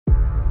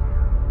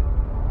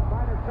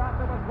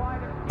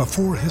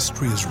Before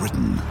history is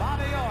written,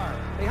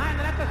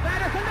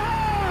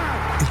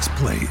 it's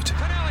played.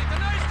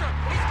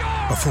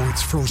 Before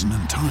it's frozen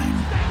in time,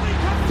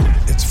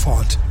 it's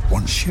fought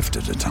one shift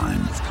at a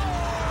time.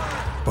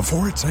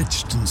 Before it's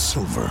etched in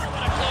silver,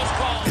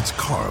 it's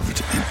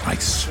carved in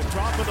ice.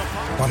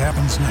 What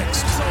happens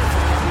next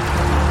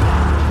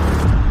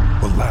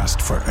will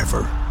last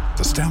forever.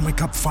 The Stanley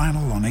Cup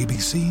Final on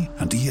ABC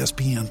and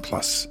ESPN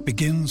Plus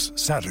begins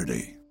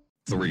Saturday.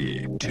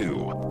 3, 2,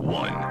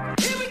 1.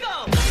 Here we go!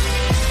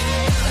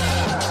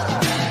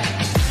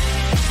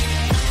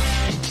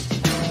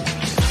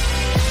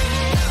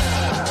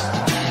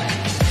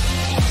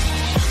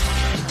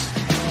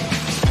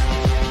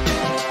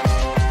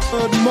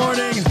 Good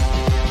morning,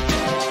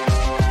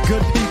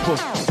 good people.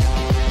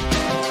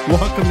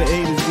 Welcome to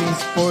A to Z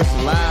Sports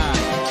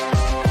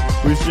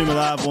Live. We're streaming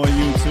live on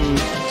YouTube.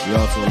 We're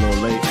also a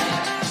little late.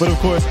 But of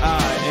course,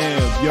 I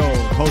am your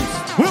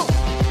host, Will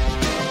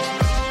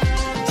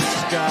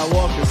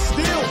Skywalker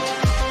Steel.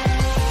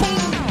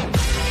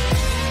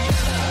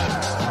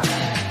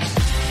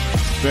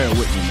 Bear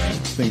with me, man.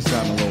 Things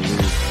sound a little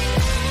weird.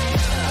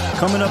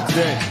 Coming up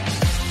today,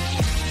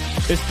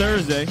 it's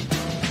Thursday.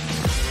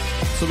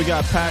 So we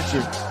got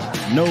Patrick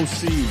No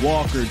C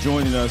Walker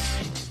joining us,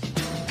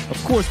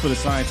 of course, for the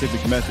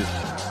scientific method.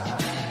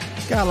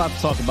 Got a lot to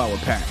talk about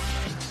with Pat,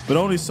 but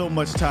only so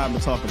much time to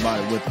talk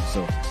about it with him,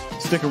 so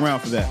stick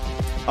around for that.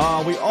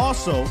 We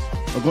also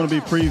are going to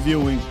be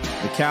previewing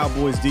the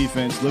Cowboys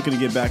defense, looking to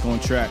get back on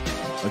track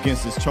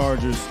against this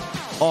Chargers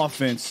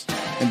offense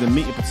and the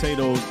meat and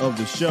potatoes of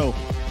the show.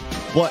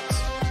 But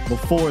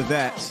before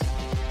that,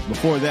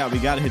 we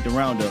got to hit the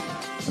roundup,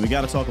 and we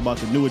got to talk about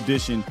the new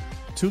addition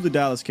to the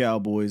Dallas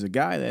Cowboys, a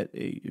guy that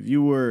if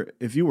you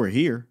were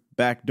here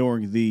back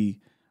during the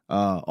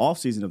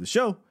offseason of the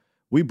show,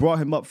 we brought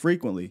him up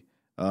frequently,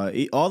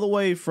 all the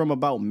way from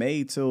about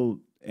May till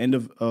end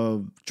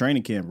of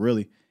training camp,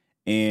 really.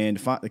 And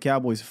the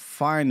Cowboys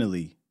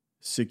finally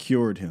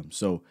secured him.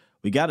 So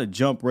we got to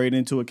jump right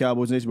into it,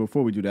 Cowboys Nation.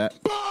 Before we do that,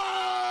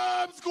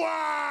 Bomb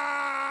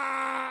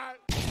Squad!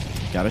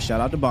 Got to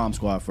shout out the Bomb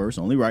Squad first,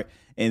 only right.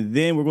 And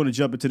then we're going to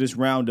jump into this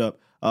roundup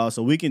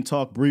so we can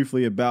talk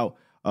briefly about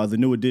the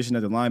new addition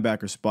at the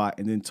linebacker spot,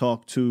 and then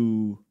talk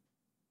to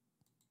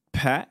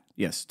Pat.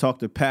 Yes, talk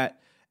to Pat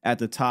at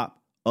the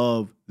top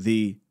of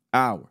the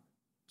hour.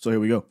 So here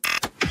we go.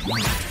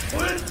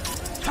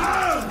 It's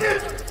time!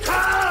 It's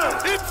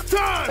time! It's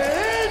time!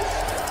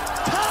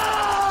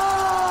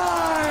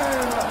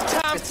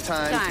 It's time! It's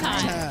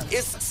time.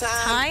 It's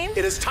time!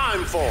 It is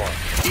time for...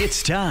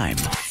 It's time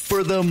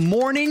for the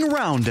morning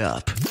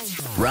roundup.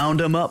 Round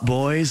 'em up,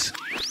 boys.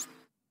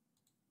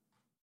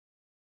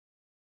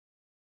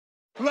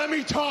 Let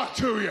me talk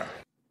to you.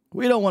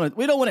 We don't want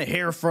to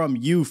hear from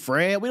you,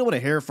 Fred. We don't want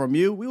to hear from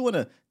you. We want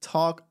to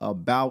talk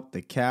about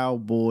the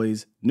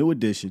Cowboys' new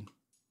addition,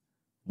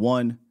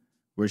 one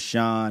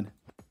Rashaan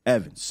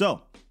Evans.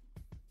 So,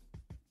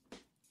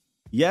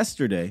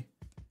 yesterday,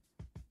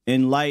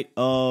 in light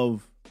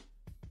of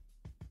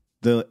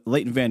the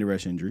Leighton Vander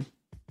Esch injury,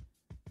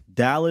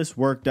 Dallas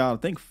worked out,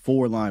 I think,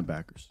 4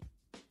 linebackers.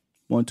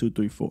 1, 2,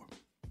 3, 4.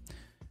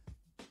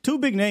 2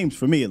 big names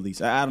for me, at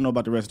least. I don't know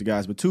about the rest of the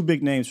guys, but 2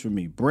 big names for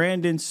me.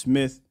 Brandon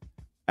Smith,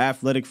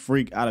 athletic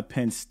freak out of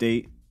Penn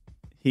State.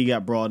 He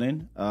got brought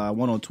in. I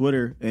went on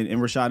Twitter, and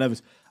Rashaan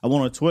Evans. I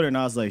went on Twitter, and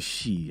I was like,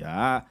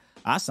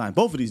 I signed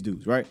both of these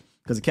dudes, right?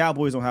 Because the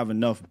Cowboys don't have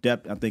enough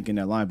depth, I think, in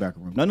that linebacker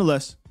room.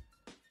 Nonetheless,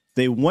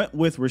 they went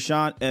with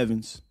Rashaan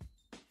Evans,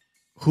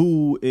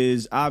 who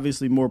is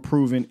obviously more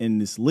proven in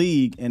this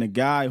league, and a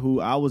guy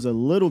who I was a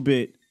little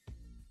bit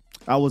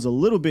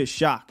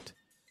shocked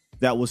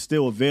that was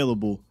still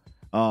available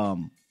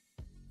all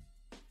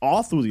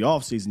through the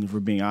offseason, if we're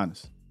being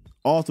honest.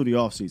 All through the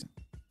offseason.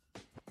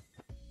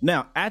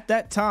 Now, at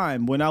that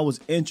time, when I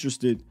was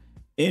interested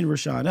in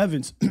Rashaan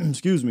Evans,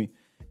 excuse me,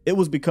 it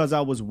was because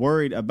I was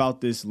worried about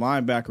this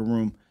linebacker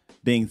room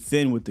being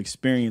thin with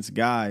experienced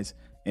guys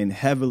and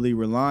heavily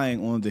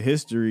relying on the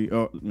history,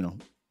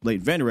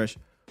 Leighton Vander Esch,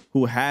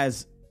 who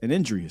has an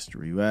injury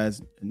history, who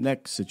has a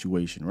neck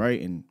situation,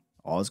 right? And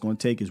all it's going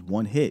to take is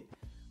one hit.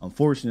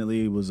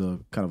 Unfortunately, it was a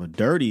kind of a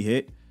dirty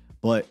hit,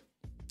 but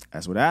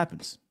that's what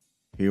happens.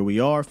 Here we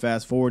are,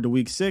 fast forward to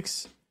week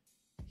 6.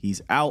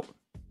 He's out,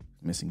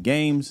 missing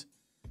games,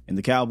 and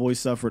the Cowboys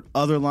suffered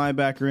other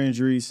linebacker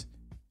injuries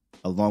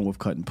along with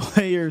cutting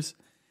players.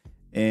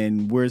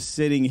 And we're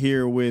sitting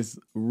here with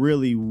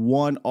really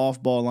one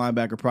off-ball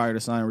linebacker prior to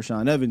signing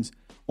Rashaan Evans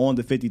on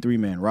the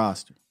 53-man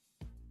roster.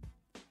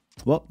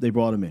 Well, they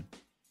brought him in.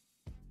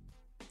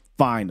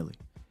 Finally.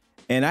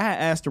 And I had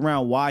asked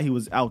around why he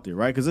was out there,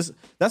 right? Because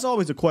that's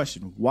always a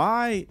question.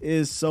 Why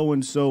is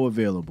so-and-so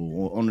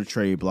available on the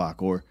trade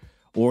block or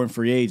in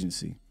free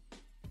agency?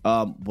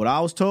 What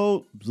I was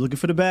told, was looking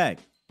for the bag.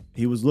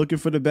 He was looking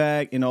for the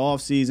bag in the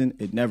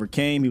offseason. It never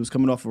came. He was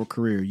coming off of a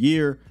career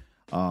year,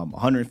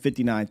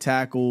 159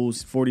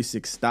 tackles,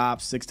 46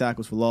 stops, 6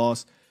 tackles for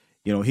loss.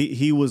 You know,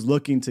 he was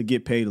looking to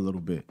get paid a little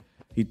bit.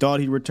 He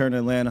thought he'd return to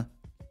Atlanta.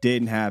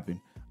 Didn't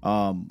happen.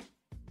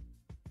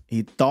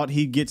 He thought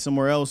he'd get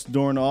somewhere else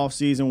during the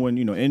offseason when,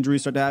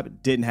 injuries started to happen.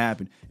 Didn't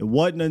happen. It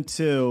wasn't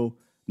until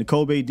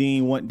Nakobe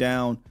Dean went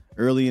down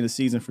early in the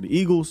season for the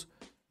Eagles.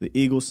 The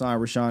Eagles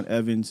signed Rashaan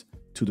Evans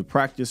to the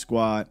practice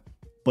squad.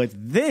 But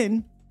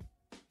then,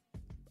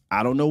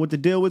 I don't know what the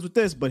deal was with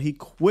this, but he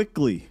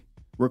quickly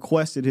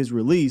requested his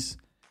release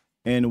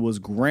and was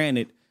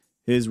granted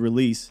his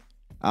release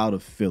out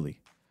of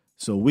Philly.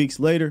 So weeks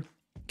later,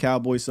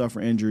 Cowboys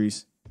suffer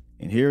injuries.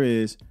 And here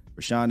is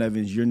Rashaan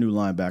Evans, your new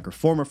linebacker,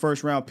 former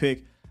first-round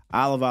pick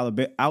out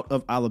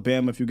of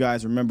Alabama. If you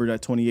guys remember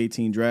that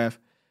 2018 draft,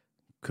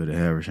 could have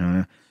had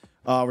Rashaan.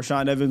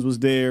 Rashaan Evans was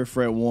there,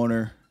 Fred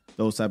Warner,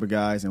 those type of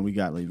guys, and we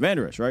got Leighton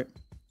Vander Esch, right?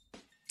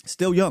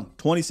 Still young,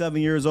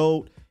 27 years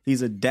old.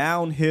 He's a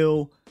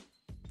downhill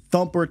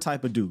thumper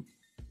type of dude.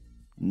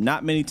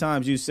 Not many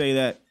times you say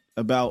that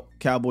about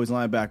Cowboys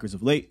linebackers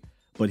of late,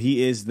 but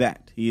he is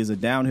that. He is a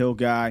downhill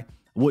guy.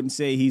 I wouldn't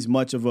say he's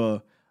much of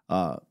a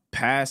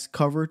pass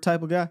cover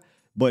type of guy,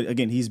 but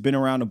again, he's been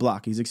around the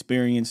block. He's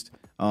experienced.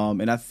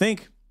 And I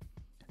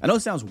know it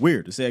sounds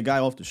weird to say a guy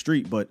off the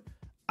street, but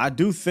I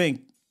do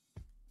think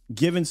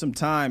given some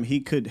time,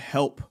 he could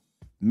help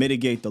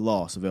mitigate the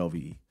loss of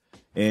LVE.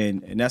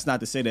 And that's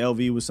not to say that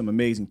LVE was some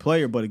amazing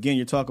player, but again,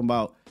 you're talking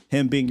about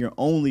him being your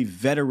only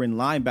veteran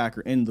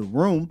linebacker in the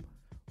room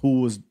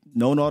who was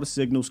knowing all the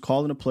signals,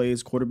 calling the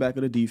plays, quarterback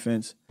of the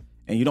defense,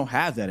 and you don't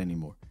have that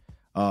anymore.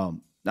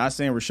 Not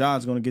saying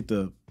Rashaan's going to get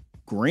the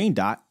green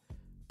dot,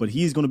 but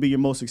he's going to be your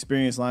most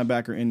experienced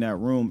linebacker in that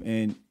room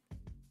and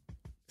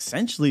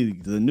essentially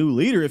the new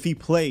leader if he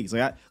plays.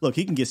 Look,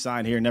 he can get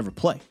signed here and never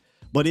play.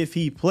 But if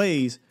he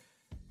plays,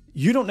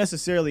 you don't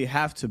necessarily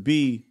have to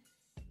be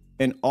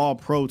an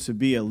all-pro to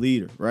be a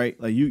leader, right?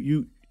 Like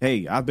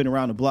hey, I've been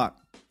around the block,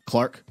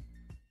 Clark.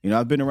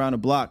 I've been around the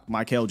block,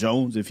 Michael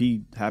Jones, if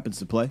he happens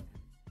to play.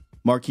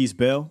 Marquise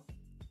Bell.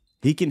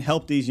 He can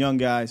help these young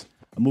guys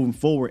moving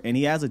forward, and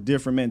he has a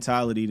different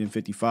mentality than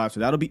 55. So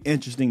that'll be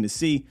interesting to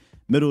see.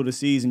 Middle of the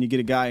season, you get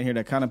a guy in here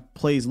that kind of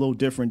plays a little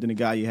different than the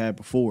guy you had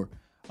before.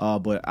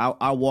 But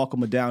I walk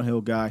him a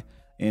downhill guy,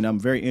 and I'm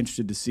very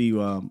interested to see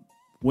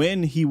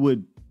when he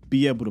would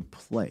be able to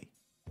play.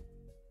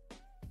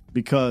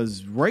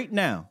 Because right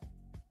now,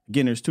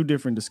 again, there's two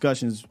different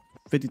discussions,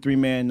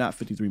 53-man, not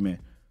 53-man.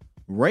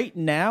 Right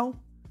now,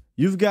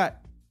 you've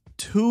got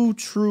one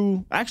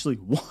true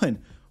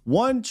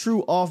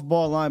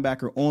off-ball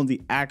linebacker on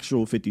the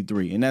actual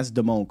 53, and that's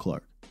Damone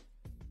Clark.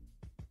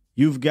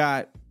 You've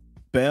got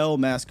Bell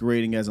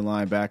masquerading as a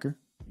linebacker.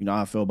 You know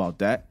how I feel about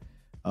that.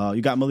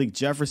 You got Malik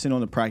Jefferson on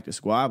the practice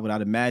squad, but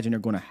I'd imagine they're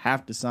going to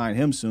have to sign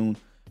him soon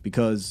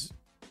because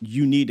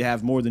you need to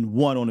have more than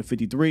one on the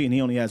 53, and he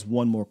only has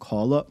one more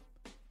call-up.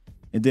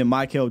 And then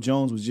Michael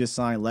Jones was just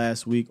signed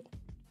last week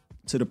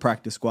to the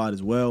practice squad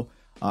as well.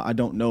 I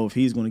don't know if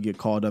he's going to get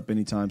called up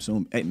anytime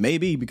soon. It may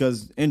be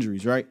because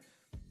injuries, right?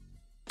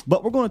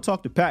 But we're going to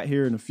talk to Pat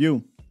here in a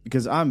few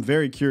because I'm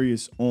very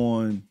curious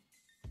on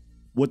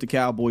what the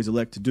Cowboys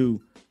elect to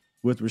do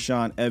with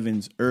Rashaan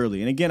Evans early.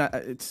 And again,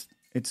 it's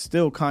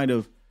still kind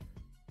of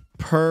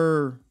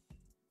per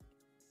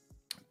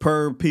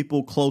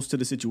people close to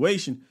the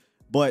situation,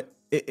 but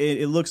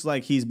it looks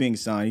like he's being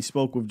signed. He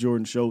spoke with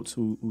Jordan Schultz,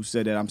 who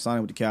said that I'm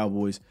signing with the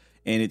Cowboys.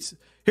 And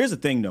here's the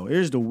thing, though.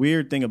 Here's the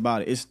weird thing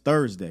about it. It's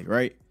Thursday,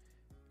 right?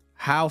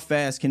 How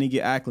fast can he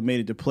get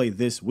acclimated to play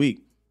this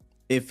week?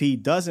 If he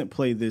doesn't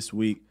play this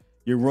week,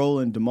 you're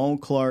rolling Damone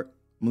Clark,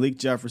 Malik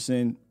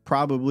Jefferson,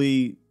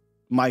 probably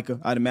Micah.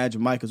 I'd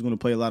imagine Micah's going to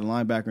play a lot of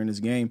linebacker in this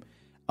game.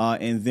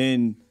 And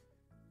then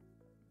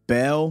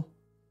Bell,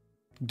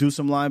 do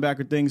some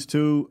linebacker things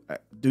too.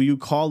 Do you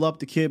call up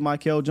the kid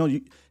Michael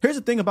Jones? Here's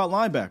the thing about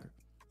linebacker.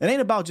 It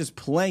ain't about just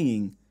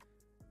playing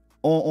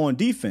on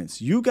defense.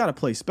 You got to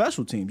play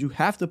special teams. You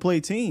have to play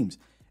teams.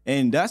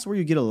 And that's where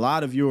you get a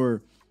lot of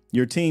your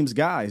team's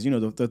guys,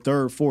 the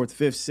third, fourth,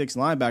 fifth, sixth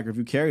linebacker if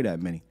you carry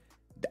that many.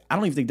 I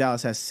don't even think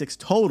Dallas has 6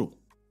 total,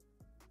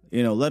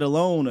 let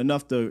alone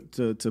enough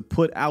to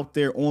put out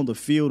there on the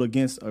field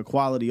against a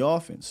quality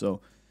offense.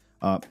 So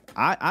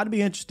I'd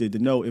be interested to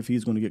know if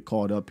he's going to get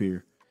called up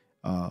here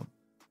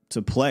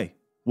to play,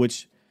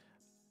 which,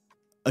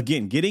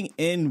 again, getting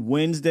in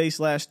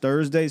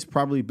Wednesday/Thursday is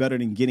probably better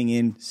than getting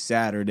in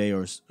Saturday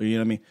or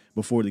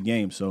before the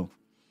game. So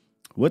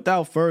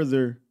without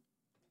further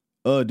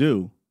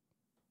ado,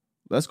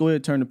 let's go ahead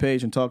and turn the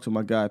page and talk to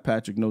my guy,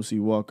 Patrick No C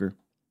Walker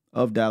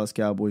of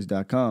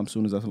DallasCowboys.com as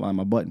soon as I find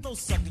my button.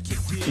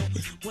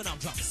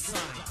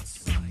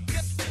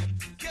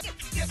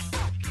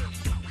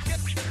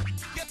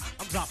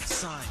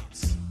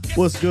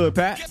 What's good,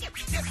 Pat?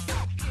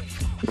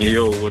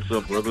 Yo, what's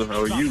up, brother?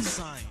 How are you?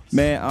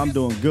 Man, I'm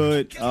doing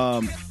good.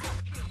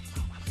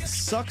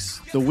 Sucks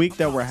the week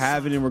that we're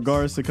having in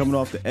regards to coming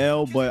off the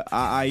L, but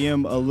I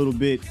am a little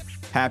bit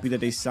happy that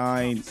they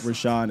signed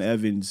Rashaan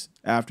Evans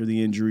after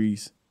the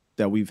injuries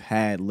that we've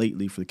had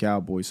lately for the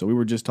Cowboys. So we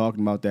were just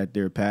talking about that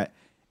there, Pat.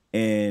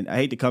 And I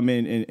hate to come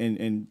in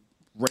and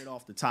right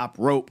off the top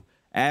rope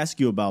ask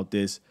you about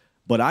this,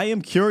 but I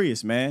am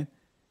curious, man.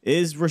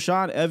 Is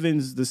Rashaan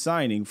Evans the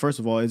signing? First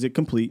of all, is it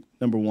complete?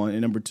 Number one.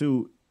 And number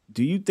two,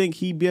 do you think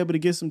he'd be able to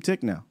get some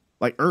tick now,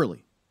 like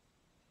early?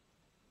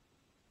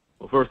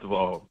 Well, first of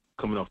all,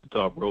 coming off the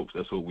top ropes,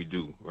 that's what we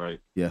do, right?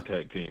 Yeah.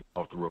 Tag team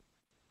off the rope.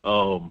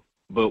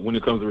 But when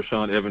it comes to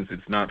Rashaan Evans,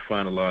 it's not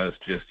finalized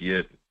just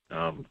yet.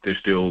 They're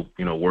still,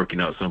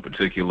 working out some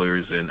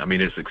particulars, and I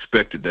mean, it's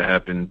expected to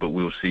happen, but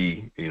we'll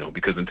see,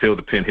 because until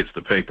the pen hits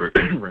the paper,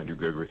 Randy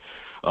Gregory,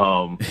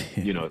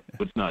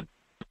 it's not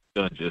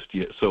done just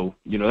yet. So,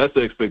 that's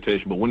the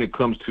expectation. But when it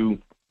comes to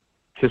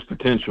his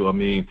potential, I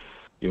mean,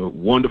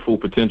 wonderful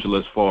potential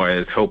as far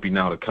as helping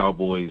out a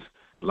Cowboys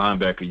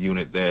linebacker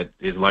unit that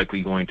is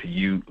likely going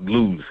to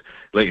lose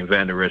Leighton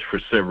Vander Esch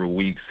for several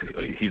weeks.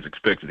 He's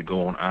expected to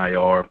go on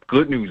IR.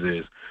 Good news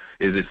is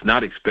it's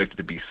not expected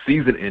to be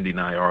season-ending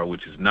IR,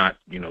 which is not,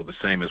 the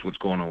same as what's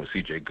going on with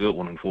C.J.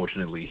 Goodwin.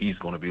 Unfortunately, he's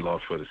going to be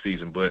lost for the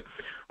season. But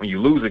when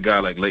you lose a guy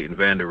like Leighton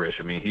Vander Esch,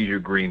 I mean, he's your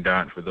green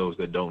dot. For those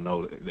that don't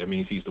know, that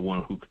means he's the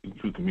one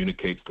who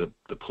communicates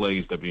the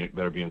plays that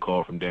are being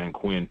called from Dan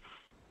Quinn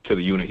to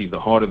the unit. He's the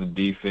heart of the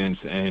defense,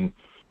 and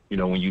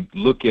when you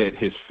look at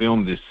his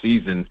film this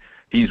season,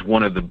 he's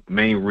one of the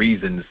main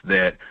reasons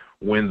that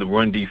when the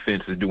run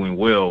defense is doing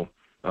well,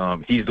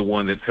 he's the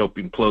one that's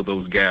helping plug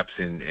those gaps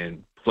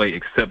and play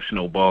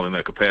exceptional ball in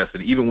that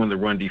capacity. Even when the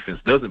run defense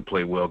doesn't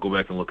play well, go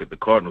back and look at the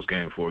Cardinals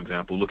game, for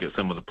example, look at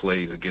some of the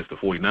plays against the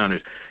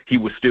 49ers, he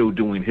was still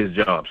doing his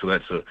job. So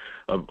that's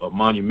a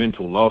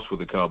monumental loss for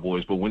the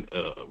Cowboys. But when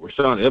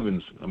Rashaan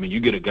Evans, I mean, you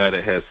get a guy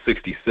that has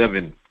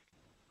 67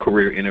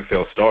 career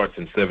NFL starts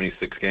in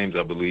 76 games,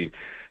 I believe.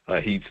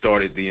 He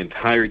started the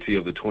entirety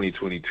of the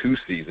 2022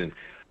 season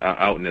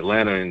out in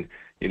Atlanta,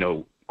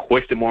 and,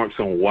 question marks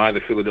on why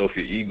the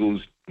Philadelphia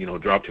Eagles,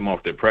 dropped him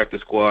off their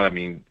practice squad. I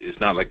mean, it's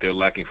not like they're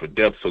lacking for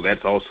depth, so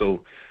that's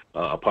also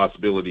a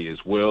possibility as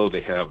well.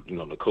 They have,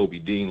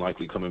 Nakobe Dean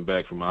likely coming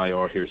back from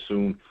IR here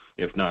soon,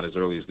 if not as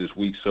early as this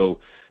week. So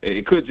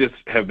it could just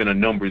have been a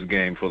numbers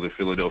game for the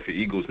Philadelphia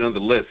Eagles.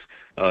 Nonetheless,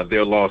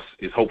 their loss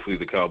is hopefully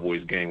the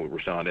Cowboys' game with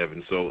Rashaan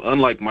Evans. So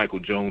unlike Michael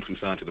Jones, who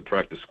signed to the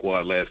practice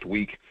squad last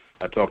week,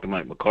 I talked to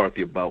Mike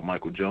McCarthy about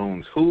Michael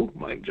Jones. Who?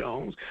 Mike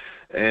Jones.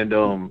 And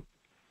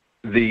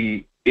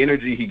the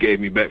energy he gave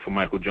me back from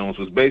Michael Jones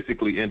was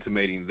basically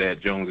intimating that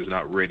Jones is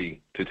not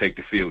ready to take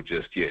the field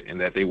just yet and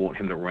that they want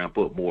him to ramp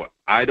up more.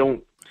 I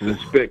don't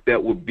suspect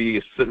that would be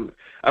a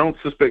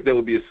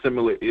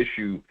similar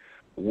issue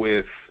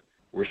with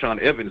Rashaan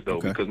Evans,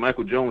 though, because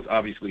Michael Jones,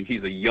 obviously,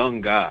 he's a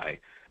young guy.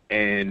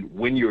 And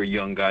when you're a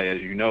young guy,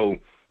 as you know,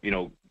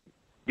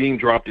 being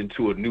dropped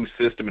into a new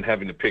system and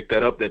having to pick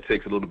that up, that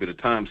takes a little bit of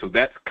time. So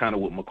that's kind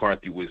of what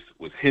McCarthy was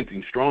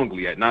hinting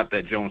strongly at. Not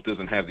that Jones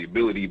doesn't have the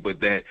ability,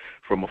 but that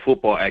from a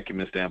football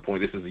acumen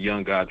standpoint, this is a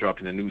young guy dropped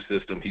in a new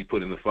system. He's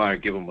put in the fire,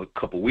 give him a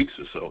couple weeks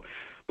or so.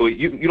 But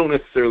you don't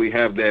necessarily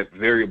have that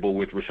variable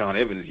with Rashaan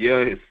Evans.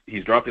 Yeah,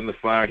 he's dropped in the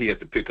fire. He has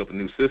to pick up a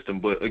new system.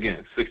 But,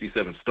 again,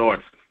 67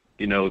 starts.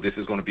 This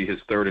is going to be his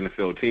third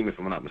NFL team, if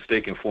I'm not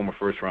mistaken, former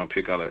first-round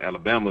pick out of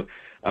Alabama.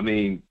 I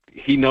mean,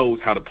 he knows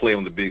how to play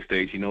on the big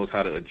stage. He knows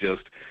how to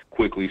adjust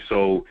quickly.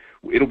 So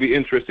it'll be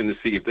interesting to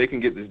see if they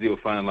can get this deal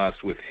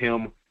finalized with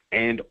him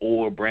and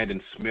or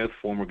Brandon Smith,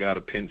 former guy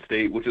to Penn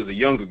State, which is a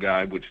younger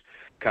guy, which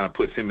kind of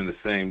puts him in the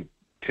same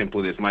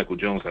template as Michael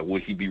Jones. Like,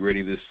 would he be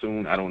ready this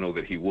soon? I don't know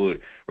that he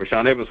would.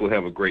 Rashaan Evans will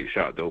have a great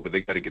shot, though, but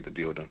they got to get the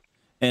deal done.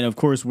 And, of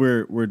course,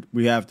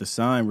 we have to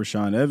sign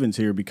Rashaan Evans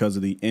here because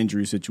of the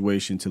injury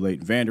situation to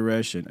Leighton Vander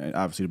Esch and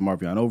obviously to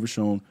Marvion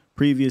Overshown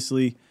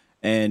previously.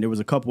 And there was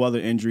a couple other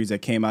injuries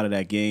that came out of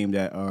that game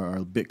that are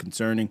a bit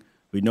concerning.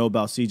 We know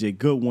about C.J.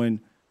 Goodwin,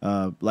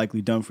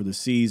 likely done for the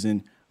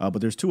season.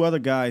 But there's two other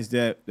guys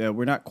that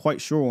we're not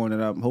quite sure on,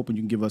 and I'm hoping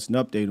you can give us an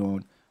update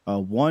on.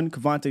 One,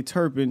 KaVontae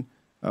Turpin,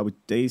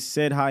 they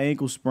said high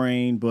ankle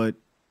sprain, but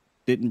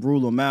didn't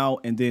rule him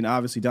out. And then,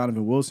 obviously,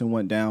 Donovan Wilson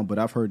went down, but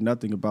I've heard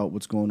nothing about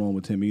what's going on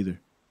with him either.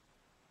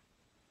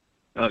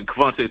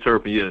 KaVontae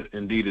Turpin, yeah,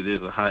 indeed it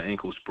is a high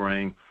ankle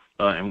sprain.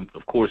 And,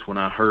 of course, when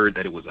I heard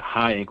that it was a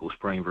high ankle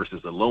sprain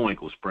versus a low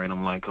ankle sprain,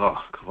 I'm like,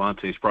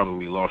 KaVontae's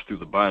probably lost through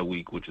the bye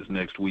week, which is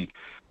next week.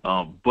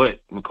 But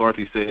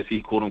McCarthy says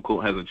he,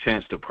 quote-unquote, has a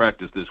chance to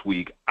practice this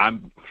week.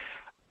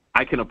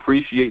 I can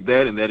appreciate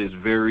that, and that is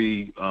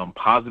very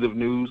positive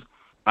news.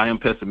 I am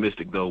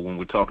pessimistic, though, when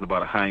we're talking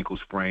about a high ankle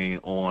sprain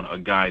on a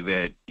guy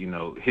that,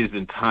 his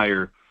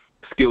entire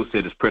skill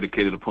set is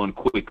predicated upon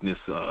quickness,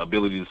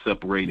 ability to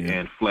separate,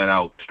 and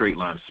flat-out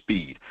straight-line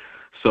speed.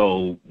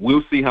 So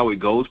we'll see how it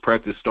goes.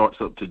 Practice starts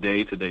up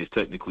today. Today's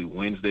technically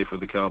Wednesday for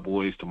the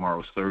Cowboys.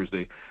 Tomorrow's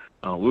Thursday.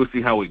 We'll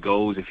see how it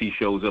goes. If he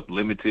shows up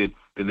limited,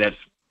 then that's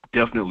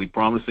definitely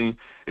promising.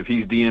 If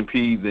he's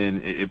DNP,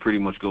 then it pretty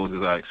much goes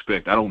as I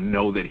expect. I don't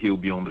know that he'll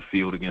be on the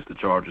field against the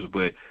Chargers,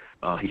 but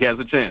he has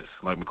a chance.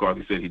 Like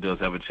McCarthy said, he does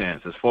have a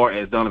chance. As far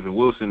as Donovan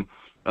Wilson,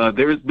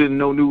 there has been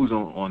no news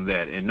on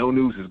that, and no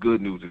news is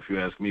good news if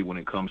you ask me when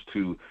it comes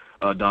to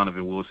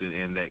Donovan Wilson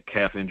and that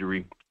calf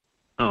injury.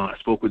 I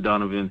spoke with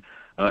Donovan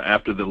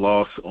after the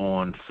loss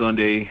on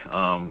Sunday.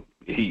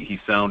 He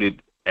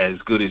sounded as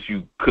good as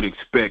you could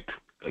expect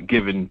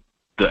given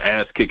the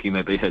ass kicking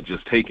that they had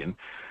just taken.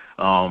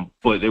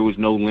 But there was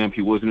no limp.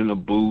 He wasn't in a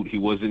boot. He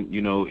wasn't,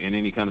 in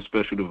any kind of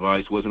special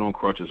device, wasn't on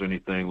crutches or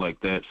anything like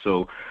that.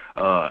 So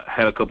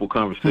had a couple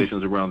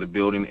conversations around the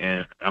building,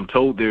 and I'm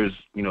told there's,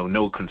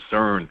 no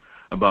concern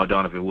about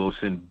Donovan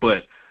Wilson.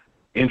 But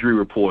injury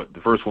report,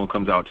 the first one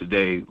comes out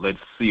today. Let's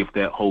see if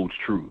that holds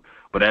true.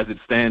 But as it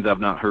stands, I've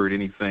not heard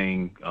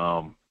anything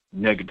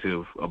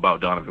negative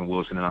about Donovan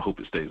Wilson, and I hope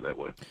it stays that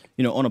way.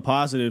 On a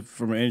positive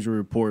from an injury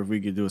report, if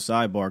we could do a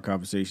sidebar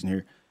conversation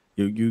here,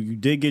 you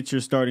did get your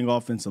starting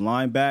offensive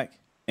line back,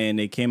 and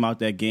they came out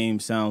that game,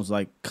 sounds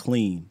like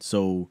clean.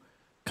 So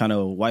kind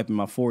of wiping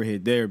my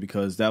forehead there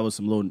because that was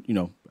some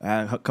little,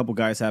 a couple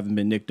guys haven't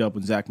been nicked up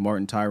with Zach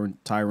Martin,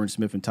 Tyron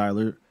Smith, and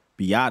Tyler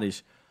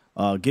Biadasz.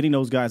 Getting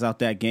those guys out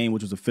that game,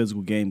 which was a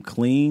physical game,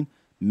 clean,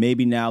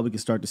 maybe now we can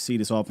start to see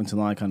this offensive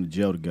line kind of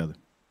gel together.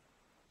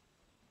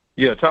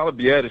 Yeah, Tyler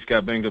Biadasz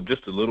got banged up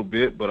just a little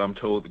bit, but I'm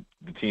told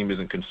the team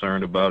isn't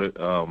concerned about it.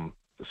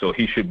 So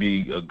he should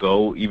be a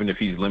go, even if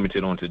he's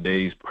limited on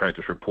today's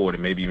practice report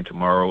and maybe even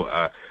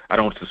tomorrow. I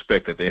don't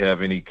suspect that they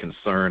have any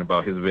concern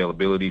about his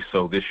availability.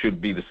 So this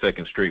should be the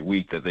second straight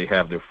week that they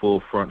have their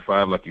full front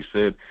five, like you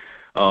said.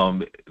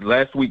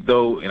 Last week,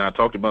 though, and I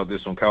talked about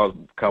this on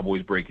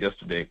Cowboys Break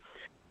yesterday,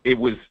 it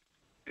was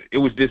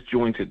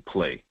disjointed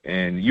play,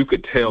 and you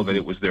could tell that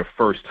it was their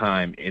first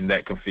time in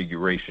that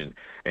configuration,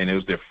 and it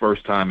was their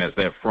first time as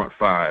that front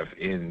five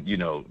in,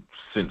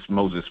 since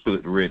Moses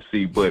split the Red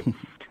Sea. But,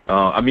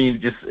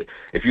 just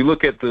if you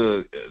look at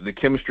the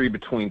chemistry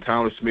between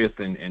Tyler Smith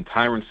and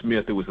Tyron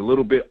Smith, it was a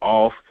little bit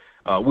off,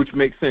 which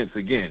makes sense.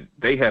 Again,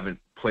 they haven't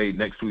played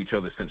next to each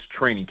other since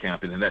training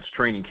camp, and that's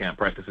training camp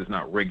practice, is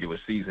not regular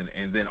season,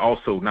 and then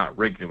also not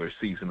regular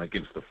season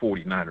against the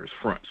 49ers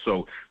front.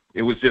 So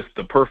it was just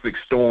the perfect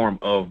storm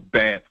of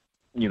bad,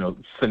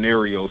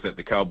 scenarios that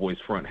the Cowboys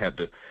front had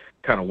to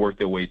kind of work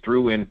their way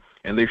through, and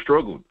they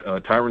struggled.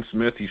 Tyron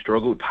Smith, he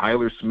struggled.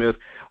 Tyler Smith,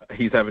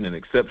 he's having an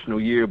exceptional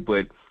year,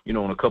 but,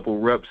 on a couple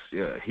reps,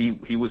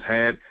 he was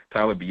had.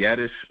 Tyler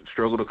Biadasz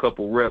struggled a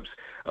couple reps.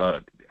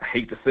 I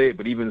hate to say it,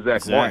 but even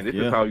Zach Martin, this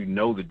is how you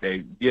know the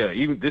day. Yeah,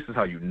 this is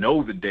how you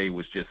know the day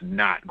was just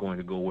not going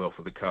to go well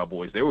for the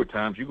Cowboys. There were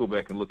times you go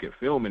back and look at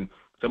film, and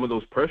some of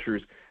those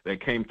pressures that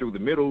came through the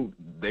middle,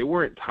 they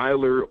weren't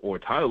Tyler or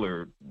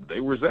Tyler, they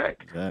were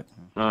Zach.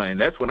 And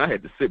that's when I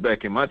had to sit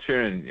back in my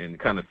chair and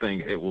kind of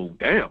think, hey, well,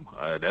 damn,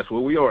 that's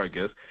where we are, I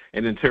guess.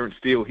 And then Terrence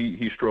Steele,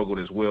 he struggled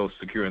as well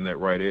securing that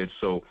right edge.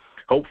 So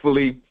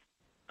hopefully,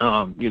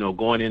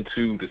 going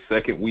into the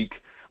second week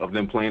of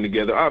them playing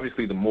together,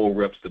 obviously the more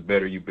reps, the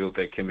better. You build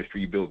that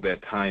chemistry, you build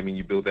that timing,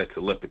 you build that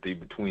telepathy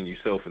between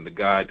yourself and the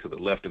guy to the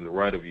left and the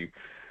right of you.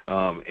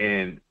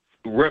 And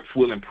reps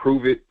will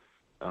improve it.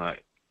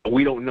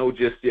 We don't know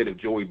just yet if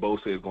Joey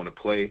Bosa is going to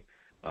play.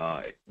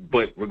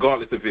 But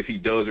regardless of if he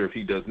does or if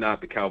he does not,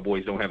 the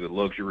Cowboys don't have the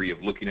luxury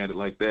of looking at it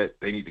like that.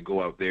 They need to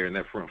go out there, and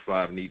that front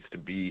five needs to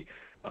be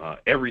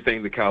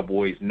everything the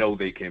Cowboys know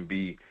they can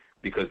be,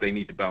 because they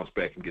need to bounce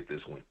back and get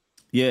this win.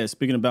 Yeah,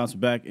 speaking of bouncing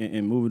back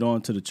and moving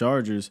on to the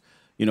Chargers,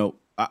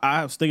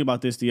 I was thinking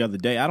about this the other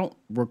day. I don't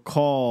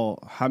recall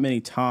how many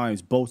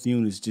times both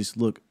units just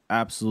look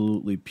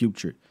absolutely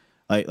putrid.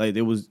 Like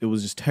it was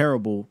just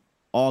terrible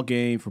all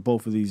game for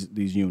both of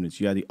these units.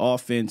 You had the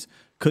offense,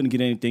 couldn't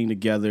get anything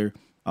together.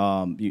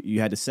 You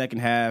had the second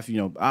half.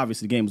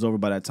 Obviously the game was over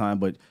by that time,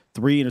 but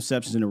 3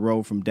 interceptions in a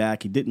row from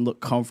Dak. He didn't look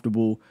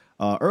comfortable.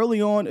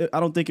 Early on, I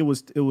don't think it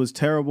was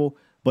terrible,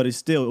 but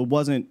it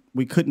wasn't.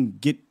 We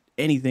couldn't get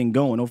anything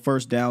going. No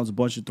first downs, a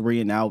bunch of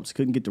 3 and outs.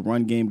 Couldn't get the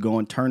run game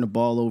going. Turned the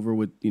ball over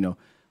with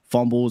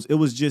fumbles. It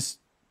was just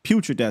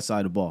putrid that side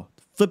of the ball.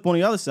 Flip on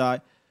the other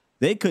side,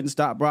 they couldn't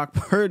stop Brock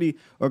Purdy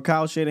or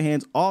Kyle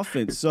Shanahan's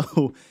offense.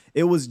 So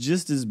it was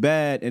just as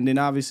bad. And then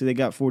obviously they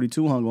got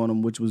 42 hung on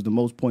them, which was the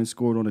most points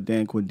scored on a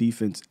Dan Quinn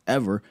defense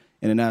ever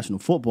in the National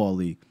Football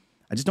League.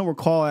 I just don't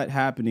recall that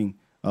happening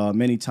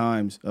many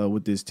times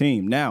with this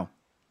team. Now,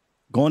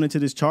 going into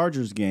this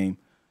Chargers game,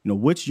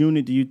 which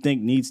unit do you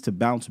think needs to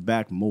bounce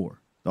back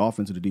more, the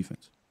offense or the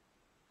defense?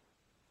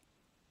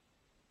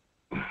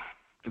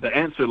 The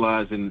answer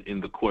lies in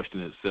the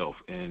question itself,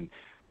 and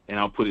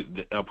I'll put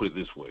it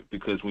this way,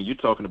 because when you're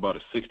talking about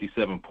a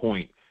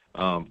 67-point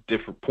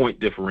point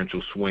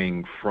differential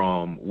swing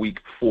from week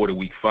 4 to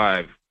week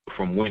 5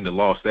 from win to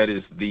loss, that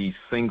is the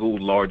single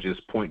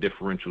largest point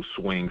differential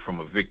swing from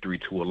a victory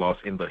to a loss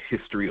in the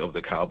history of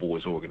the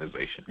Cowboys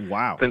organization.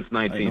 Wow! Since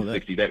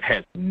 1960, that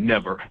has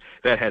never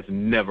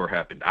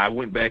happened. I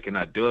went back and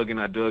I dug and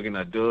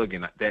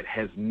that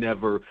has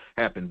never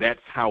happened. That's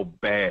how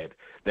bad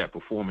that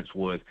performance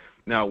was.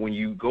 Now, when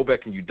you go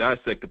back and you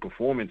dissect the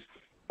performance,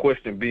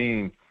 question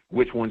being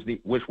which one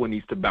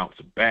needs to bounce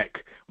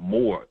back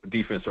more,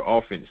 defense or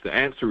offense? The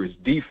answer is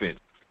defense.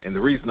 And the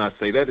reason I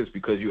say that is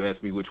because you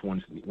asked me which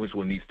one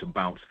needs to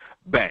bounce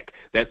back.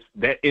 That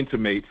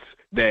intimates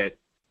that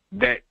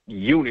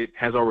unit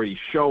has already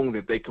shown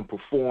that they can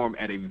perform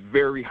at a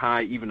very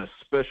high, even a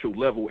special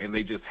level, and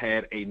they just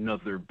had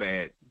another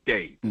bad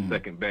day,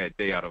 second bad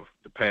day out of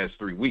the past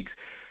 3 weeks.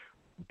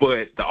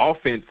 But the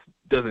offense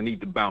doesn't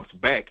need to bounce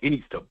back. It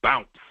needs to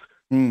bounce,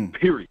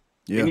 period.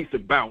 Yeah. It needs to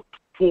bounce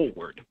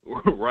forward,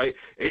 right?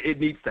 It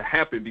needs to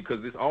happen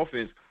because this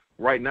offense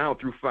right now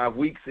through 5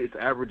 weeks, it's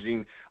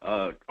averaging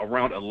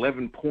around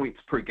 11 points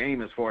per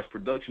game as far as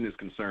production is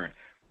concerned.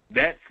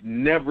 That's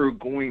never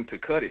going to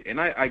cut it.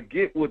 And I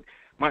get what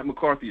Mike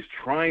McCarthy is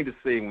trying to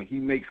say when he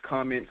makes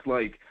comments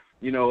like,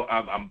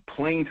 I'm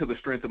playing to the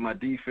strength of my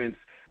defense.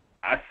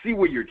 I see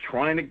where you're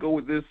trying to go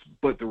with this,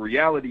 but the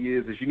reality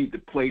is you need to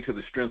play to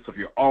the strengths of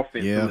your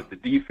offense and let the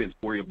defense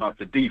worry about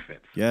the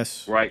defense.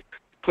 Yes. Right?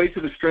 Play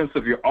to the strengths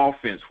of your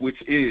offense,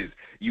 which is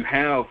you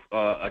have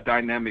a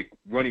dynamic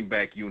running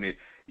back unit.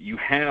 You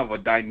have a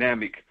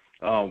dynamic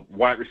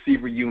wide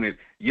receiver unit.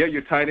 Yeah,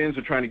 your tight ends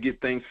are trying to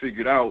get things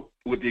figured out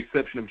with the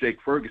exception of Jake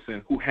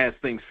Ferguson, who has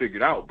things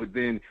figured out. But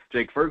then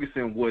Jake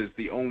Ferguson was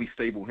the only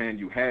stable hand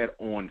you had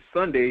on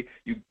Sunday.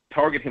 You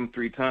target him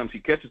 3 times. He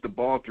catches the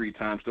ball 3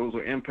 times. Those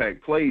are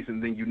impact plays,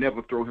 and then you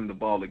never throw him the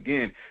ball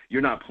again.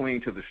 You're not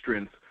playing to the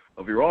strengths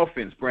of your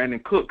offense.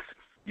 Brandon Cooks,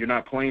 you're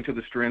not playing to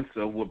the strengths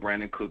of what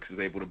Brandon Cooks is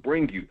able to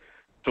bring you,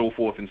 so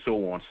forth and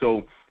so on.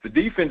 So the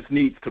defense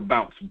needs to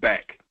bounce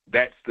back.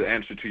 That's the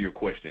answer to your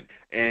question.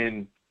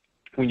 And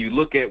when you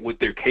look at what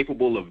they're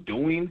capable of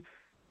doing,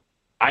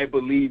 I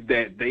believe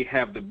that they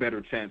have the better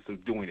chance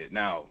of doing it.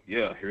 Now,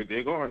 yeah, here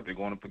they are. They're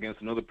going up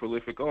against another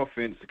prolific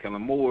offense,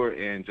 Kellen Moore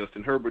and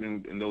Justin Herbert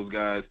and those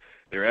guys.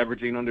 They're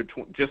averaging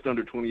just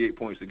under 28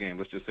 points a game.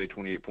 Let's just say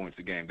 28 points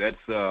a game. That's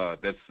a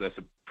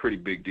pretty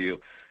big deal.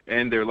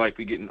 And they're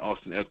likely getting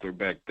Austin Eckler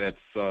back. That's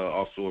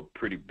also a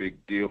pretty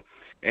big deal.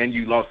 And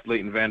you lost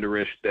Leighton Vander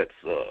Esch. That's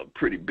a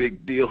pretty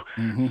big deal.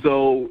 Mm-hmm.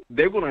 So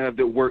they're going to have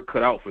their work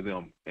cut out for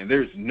them, and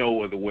there's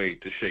no other way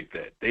to shake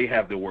that. They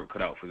have their work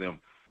cut out for them.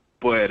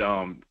 But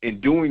in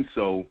doing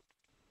so,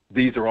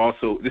 this is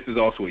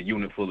also a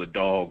unit full of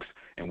dogs,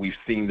 and we've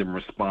seen them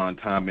respond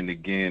time and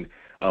again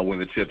when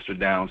the chips are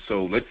down.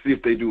 So let's see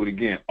if they do it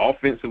again.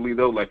 Offensively,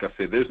 though, like I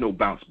said, there's no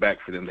bounce back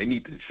for them. They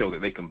need to show that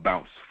they can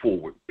bounce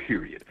forward,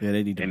 period. Yeah,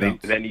 they need to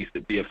bounce. That needs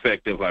to be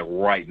effective, like,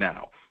 right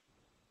now.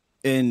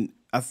 And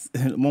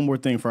one more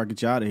thing before I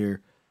get you out of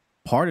here.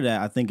 Part of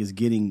that, I think, is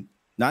getting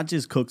not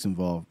just Cooks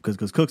involved,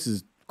 because Cooks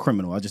is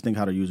criminal. I just think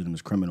how they're using him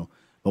is criminal.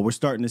 But we're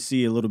starting to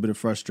see a lot of bit of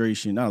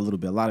frustration with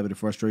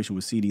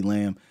CeeDee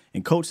Lamb.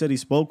 And Coach said he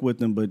spoke with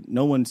them, but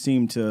no one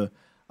seemed to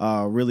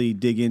really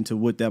dig into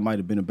what that might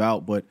have been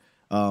about. But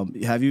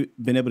have you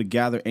been able to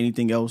gather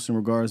anything else in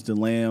regards to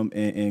Lamb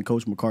and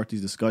Coach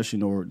McCarthy's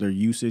discussion or their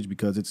usage?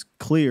 Because it's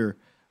clear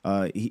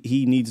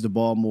he needs the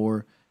ball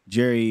more.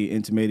 Jerry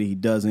intimated he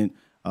doesn't.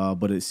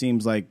 But it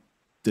seems like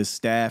the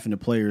staff and the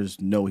players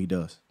know he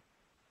does.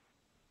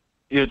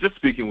 Yeah, just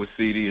speaking with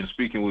CD and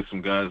speaking with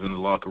some guys in the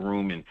locker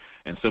room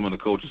and some of the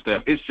coaching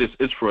staff,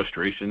 it's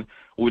frustration,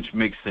 which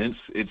makes sense.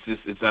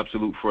 It's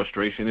absolute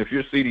frustration. If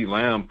you're CeeDee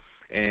Lamb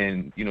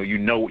and you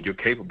know what you're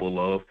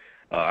capable of,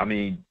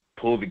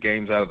 pull the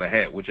games out of the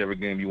hat, whichever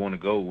game you want to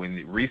go.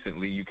 And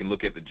recently, you can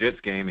look at the Jets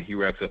game, and he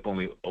racks up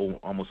only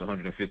almost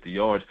 150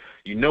 yards.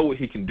 You know what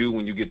he can do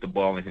when you get the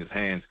ball in his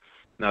hands.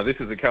 Now, this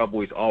is a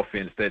Cowboys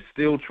offense that's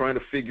still trying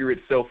to figure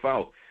itself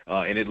out,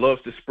 and it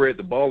loves to spread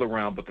the ball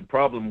around. But the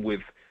problem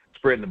with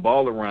spreading the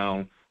ball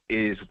around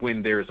is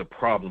when there's a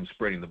problem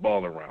spreading the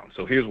ball around.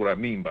 So here's what I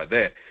mean by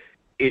that.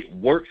 It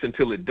works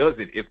until it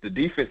doesn't. If the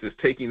defense is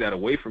taking that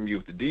away from you,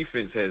 if the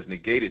defense has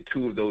negated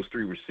 2 of those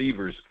 3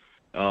 receivers,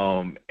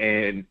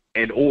 and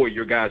or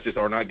your guys just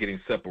are not getting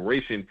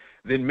separation,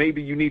 then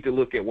maybe you need to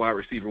look at wide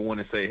receiver 1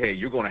 and say, hey,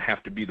 you're going to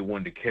have to be the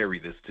one to carry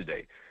this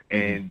today.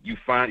 And you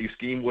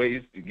scheme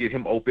ways to get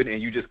him open, and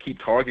you just keep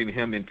targeting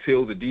him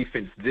until the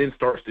defense then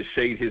starts to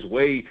shade his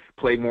way,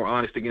 play more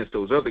honest against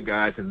those other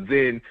guys, and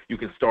then you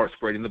can start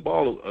spreading the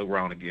ball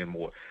around again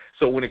more.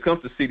 So when it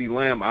comes to CeeDee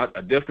Lamb, I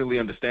definitely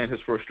understand his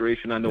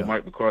frustration. I know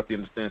Mike McCarthy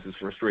understands his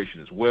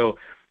frustration as well.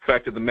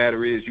 Fact of the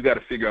matter is you got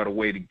to figure out a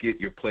way to get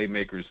your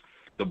playmakers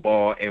the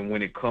ball, and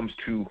when it comes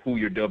to who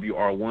your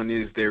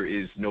WR1 is, there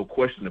is no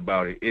question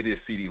about it. It is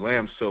CeeDee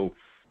Lamb. So,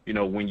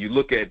 when you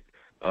look at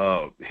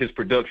his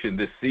production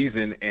this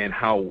season and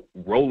how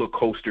roller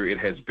coaster it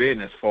has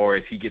been as far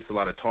as he gets a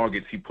lot of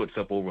targets, he puts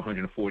up over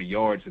 140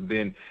 yards, and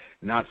then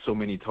not so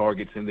many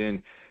targets, and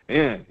then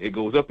it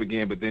goes up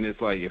again, but then it's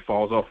like it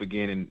falls off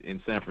again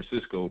in San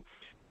Francisco.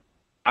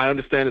 I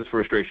understand his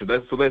frustration.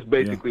 That's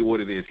basically what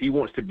it is. He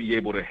wants to be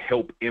able to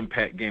help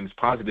impact games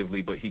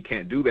positively, but he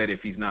can't do that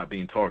if he's not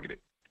being targeted.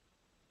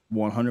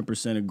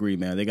 100% agree,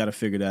 man. They got to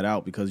figure that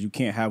out because you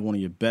can't have one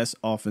of your best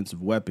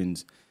offensive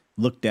weapons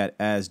looked at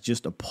as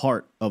just a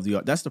part of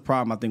the – that's the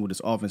problem, I think, with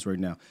this offense right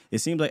now. It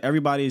seems like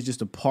everybody is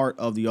just a part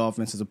of the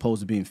offense as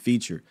opposed to being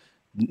featured.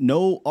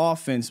 No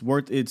offense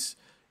worth its,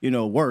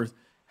 worth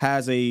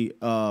has a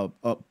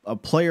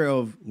player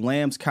of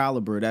Lamb's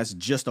caliber that's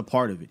just a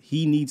part of it.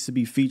 He needs to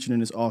be featured in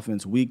this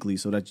offense weekly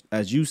so that,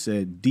 as you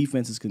said,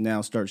 defenses can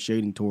now start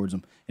shading towards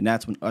him, and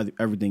that's when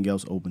everything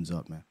else opens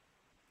up, man.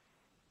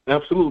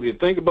 Absolutely. And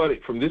think about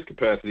it from this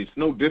capacity. It's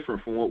no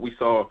different from what we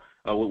saw,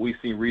 what we've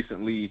seen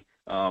recently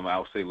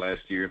I'll say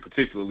last year,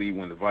 particularly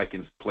when the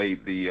Vikings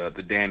played the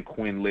Dan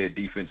Quinn-led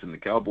defense in the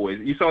Cowboys.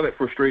 You saw that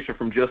frustration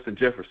from Justin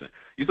Jefferson.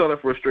 You saw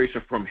that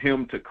frustration from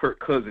him to Kirk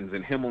Cousins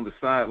and him on the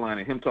sideline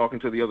and him talking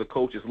to the other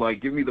coaches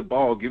like, give me the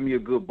ball, give me a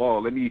good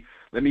ball. Let me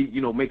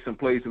make some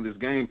plays in this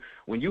game.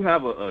 When you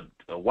have a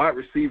wide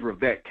receiver of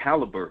that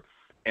caliber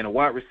and a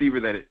wide receiver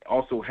that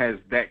also has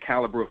that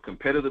caliber of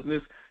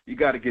competitiveness, you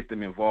got to get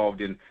them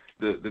involved. And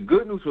the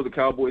good news for the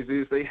Cowboys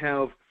is they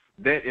have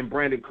that in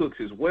Brandon Cooks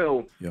as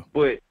well,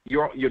 but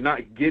you're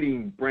not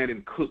getting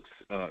Brandon Cooks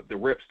the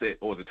reps that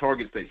or the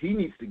targets that he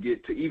needs to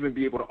get to even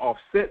be able to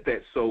offset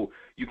that. So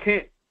you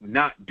can't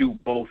not do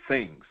both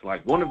things.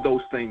 Like one of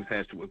those things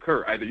has to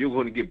occur. Either you're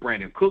going to get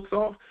Brandon Cooks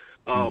off,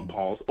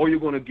 pause, or you're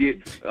going to get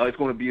it's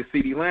going to be a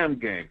CeeDee Lamb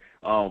game.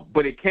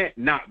 But it can't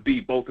not be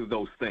both of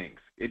those things.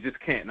 It just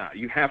can't not.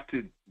 You have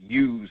to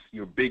use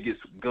your biggest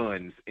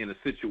guns in a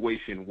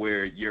situation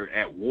where you're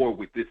at war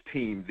with this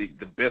team,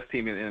 the best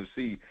team in the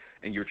NFC,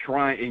 and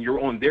you're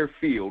on their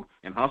field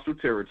in hostile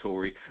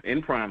territory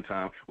in prime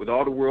time with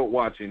all the world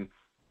watching,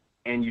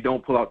 and you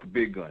don't pull out the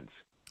big guns.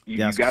 You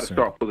got to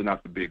start pulling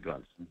out the big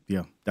guns.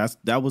 Yeah,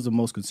 that was the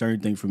most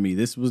concerning thing for me.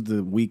 This was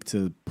the week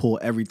to pull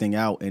everything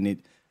out, and it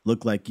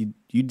looked like you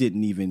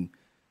didn't even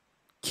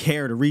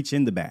care to reach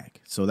in the bag.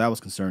 So that was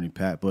concerning,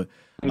 Pat. But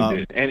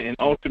and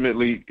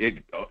ultimately,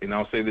 and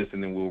I'll say this,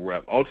 and then we'll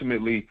wrap.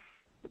 Ultimately,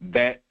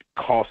 that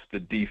cost the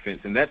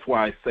defense, and that's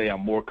why I say I'm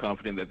more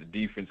confident that the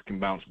defense can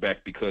bounce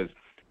back because,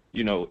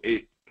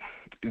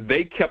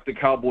 they kept the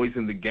Cowboys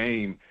in the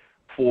game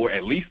for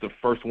at least the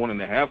first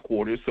 1.5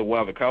 quarters. So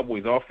while the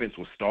Cowboys offense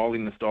was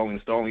stalling,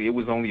 it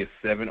was only a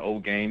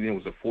 7-0 game. Then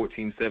it was a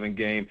 14-7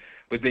 game.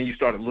 But then you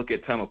started to look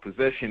at time of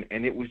possession,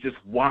 and it was just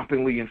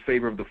whoppingly in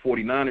favor of the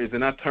 49ers.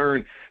 And I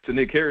turned to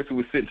Nick Harris, who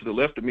was sitting to the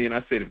left of me, and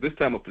I said, if this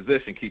time of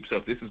possession keeps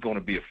up, this is going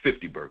to be a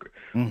 50-burger.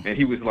 And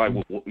he was like,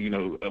 well,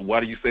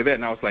 why do you say that?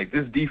 And I was like,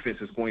 this defense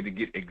is going to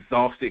get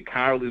exhausted.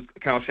 Kyle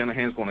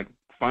Shanahan's going to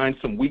find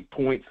some weak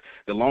points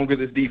the longer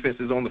this defense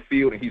is on the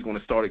field, and he's going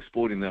to start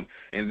exploiting them.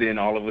 And then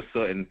all of a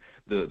sudden,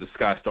 the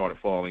sky started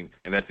falling,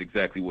 and that's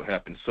exactly what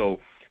happened. So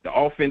the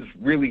offense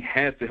really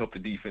has to help the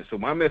defense. So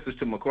my message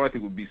to McCarthy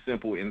would be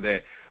simple in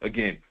that,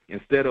 again,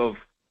 instead of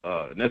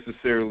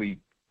necessarily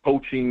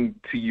coaching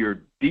to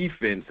your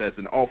defense as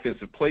an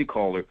offensive play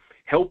caller,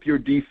 help your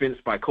defense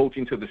by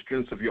coaching to the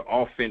strengths of your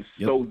offense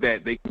so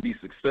that they can be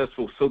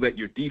successful, so that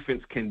your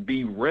defense can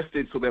be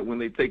rested, so that when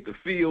they take the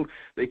field,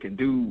 they can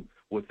do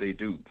what they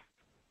do.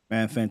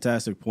 Man,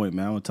 fantastic point,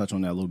 man. I want to touch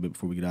on that a little bit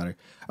before we get out of here.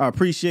 I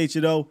appreciate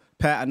you, though.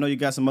 Pat, I know you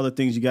got some other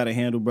things you got to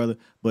handle, brother.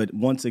 But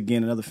once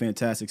again, another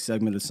fantastic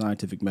segment of the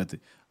Scientific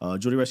Method.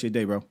 Enjoy the rest of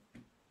your day, bro.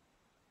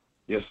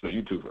 Yes, sir.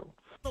 You too, bro.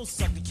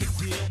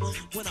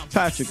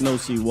 Patrick No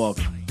C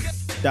Walker,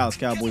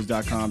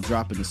 DallasCowboys.com,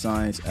 dropping the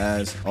science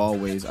as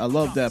always. I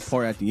love that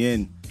part at the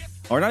end.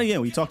 Or not the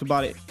end. We talked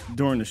about it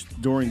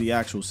during the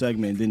actual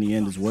segment and then the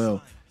end as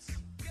well.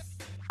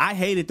 I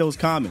hated those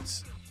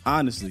comments,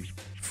 honestly.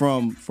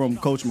 From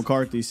Coach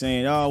McCarthy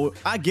saying, oh,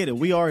 I get it.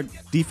 We are a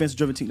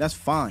defense-driven team. That's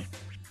fine.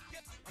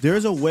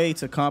 There's a way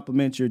to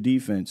complement your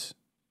defense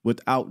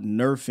without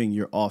nerfing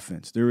your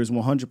offense. There is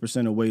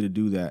 100% a way to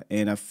do that.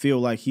 And I feel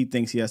like he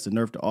thinks he has to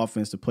nerf the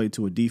offense to play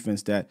to a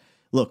defense that,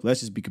 look, let's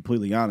just be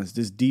completely honest.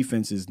 This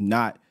defense is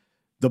not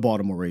the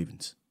Baltimore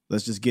Ravens.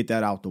 Let's just get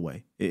that out the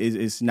way.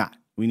 It's not.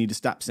 We need to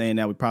stop saying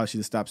that. We probably should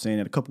have stopped saying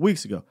that a couple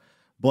weeks ago.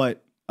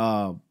 But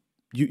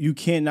you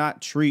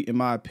cannot treat, in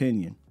my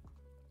opinion,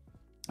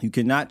 you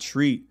cannot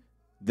treat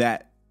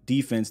that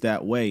defense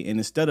that way. And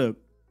instead of,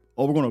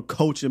 we're going to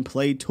coach and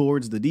play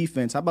towards the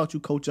defense, how about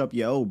you coach up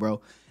your O,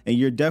 bro? And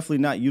you're definitely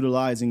not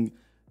utilizing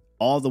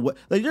all the way.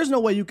 Like, there's no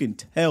way you can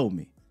tell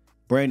me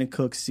Brandon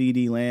Cooks,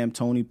 CeeDee Lamb,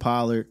 Tony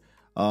Pollard,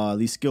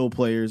 these skill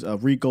players,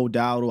 Rico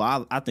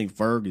Dowdle. I think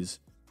Ferg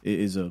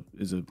is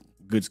a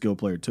good skill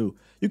player too.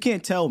 You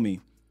can't tell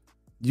me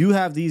you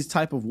have these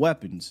type of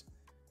weapons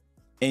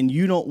and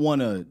you don't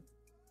want to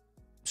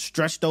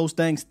stretch those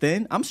things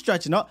thin. I'm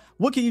stretching up.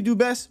 What can you do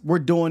best? We're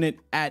doing it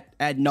ad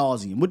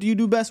nauseum. What do you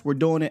do best? We're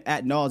doing it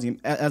ad nauseum,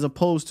 as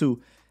opposed to,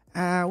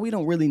 we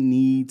don't really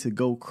need to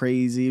go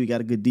crazy. We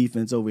got a good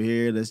defense over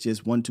here. Let's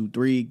just 1, 2,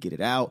 3, get it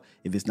out.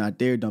 If it's not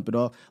there, dump it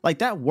off. Like,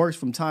 that works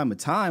from time to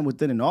time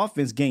within an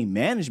offense. Game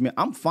management,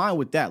 I'm fine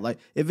with that. Like,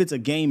 if it's a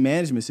game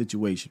management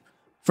situation,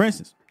 for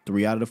instance,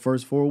 3 out of the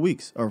first 4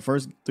 weeks, or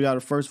 3 out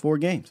of the first 4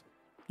 games,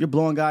 you're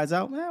blowing guys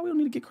out. Man, we don't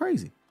need to get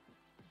crazy.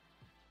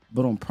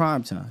 But on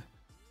prime time,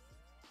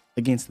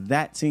 against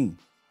that team,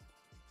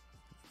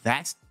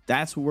 that's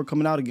what we're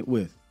coming out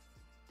with.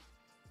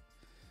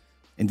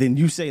 And then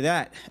you say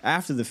that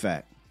after the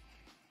fact,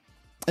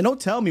 and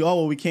don't tell me, oh,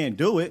 well, we can't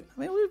do it.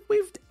 I mean,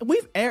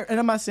 we've aired, and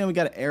I'm not saying we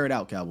got to air it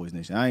out, Cowboys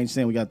Nation. I ain't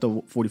saying we got to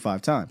throw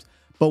 45 times,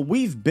 but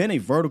we've been a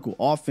vertical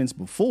offense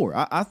before.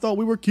 I thought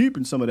we were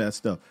keeping some of that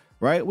stuff,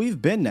 right?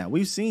 We've been that.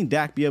 We've seen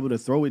Dak be able to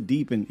throw it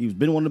deep, and he's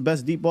been one of the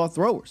best deep ball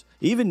throwers.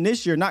 Even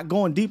this year, not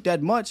going deep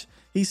that much,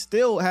 he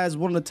still has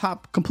one of the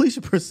top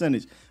completion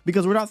percentage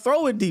because we're not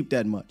throwing deep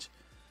that much.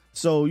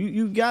 So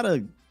you got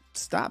to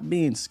stop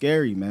being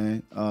scary,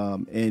 man.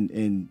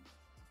 And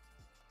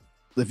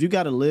if you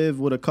got to live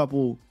with a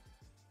couple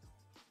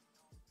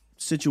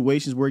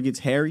situations where it gets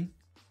hairy,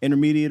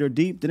 intermediate or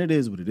deep, then it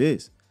is what it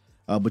is.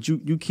 But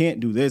you can't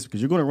do this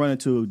because you're going to run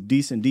into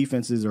decent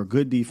defenses or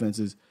good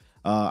defenses.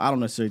 I don't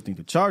necessarily think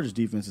the Chargers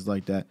defense is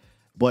like that.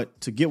 But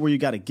to get where you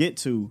got to get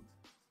to,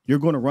 you're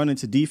going to run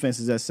into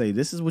defenses that say,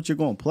 this is what you're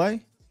going to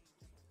play?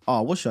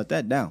 Oh, we'll shut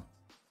that down.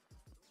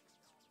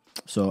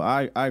 So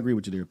I agree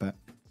with you there, Pat.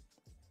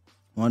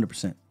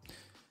 100%.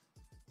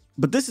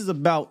 But this is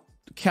about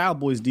the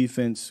Cowboys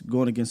defense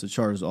going against the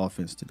Chargers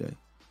offense today.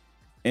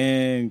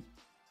 And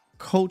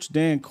Coach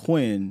Dan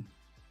Quinn,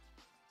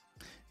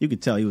 you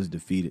could tell he was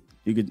defeated.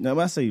 Now,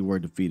 when I say the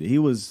word defeated,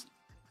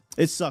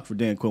 it sucked for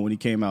Dan Quinn when he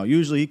came out.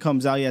 Usually he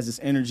comes out, he has this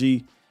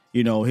energy.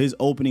 His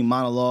opening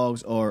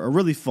monologues are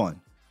really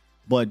fun.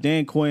 But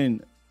Dan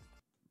Quinn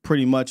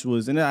pretty much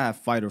was, and I have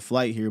fight or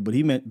flight here, but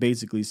he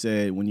basically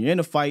said, when you're in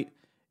a fight,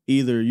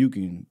 either you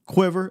can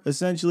quiver,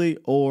 essentially,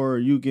 or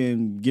you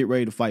can get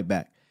ready to fight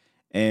back.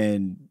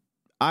 And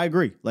I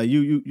agree. Like,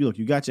 you look,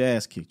 you got your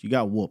ass kicked. You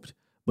got whooped.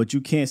 But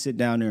you can't sit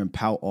down there and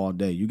pout all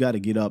day. You got to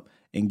get up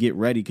and get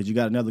ready because you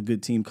got another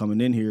good team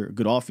coming in here, a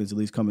good offense at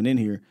least coming in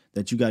here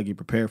that you got to get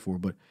prepared for.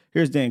 But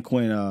here's Dan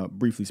Quinn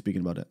briefly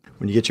speaking about that.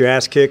 When you get your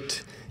ass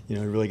kicked, you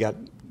really got,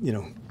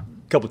 a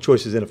couple of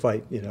choices in a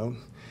fight.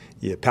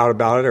 You pout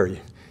about it or you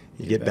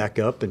get back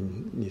up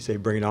and you say,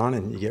 bring it on,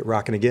 and you get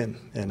rocking again.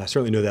 And I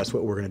certainly know that's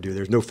what we're going to do.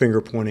 There's no finger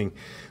pointing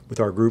with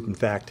our group. In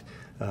fact,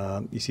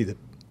 you see the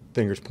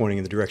fingers pointing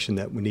in the direction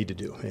that we need to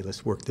do. Hey,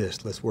 let's work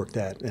this, let's work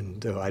that.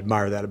 And I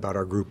admire that about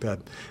our group.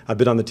 I've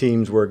been on the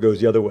teams where it goes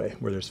the other way,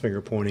 where there's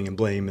finger pointing and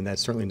blame, and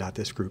that's certainly not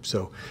this group.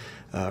 So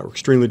we're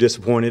extremely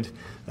disappointed,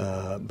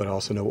 but I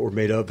also know what we're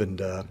made of, and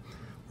we're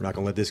not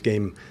going to let this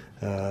game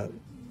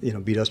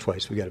beat us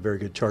twice. We got a very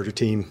good Charger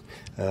team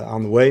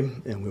on the way,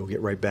 and we'll get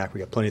right back.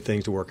 We got plenty of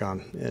things to work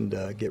on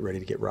and get ready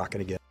to get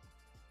rocking again.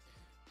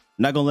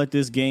 Not going to let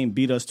this game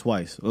beat us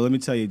twice. Well, let me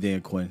tell you,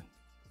 Dan Quinn.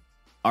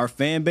 Our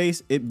fan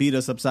base, it beat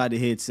us upside the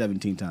head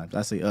 17 times.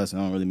 I say us, I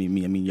don't really mean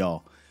me, I mean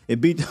y'all.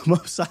 It beat them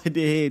upside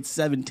the head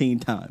 17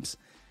 times.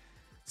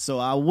 So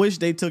I wish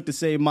they took the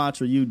same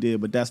mantra you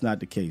did, but that's not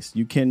the case.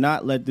 You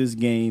cannot let this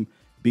game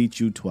beat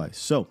you twice.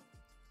 So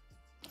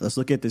let's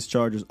look at this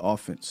Chargers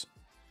offense.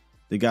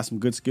 They got some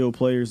good skill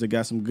players. They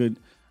got some good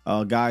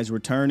guys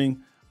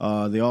returning.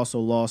 They also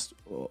lost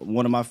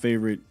one of my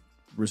favorite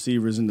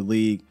receivers in the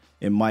league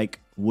in Mike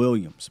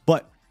Williams.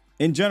 But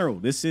in general,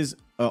 this is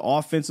an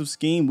offensive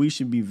scheme we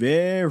should be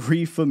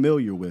very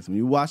familiar with. When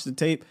you watch the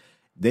tape,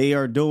 they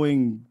are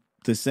doing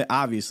the same.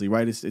 Obviously,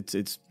 right?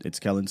 It's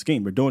Kellen's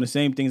scheme. We're doing the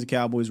same things the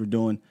Cowboys were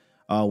doing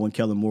when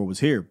Kellen Moore was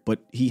here.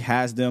 But he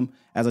has them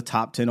as a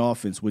top 10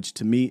 offense, which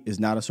to me is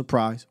not a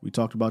surprise. We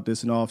talked about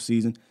this in the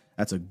offseason.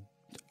 That's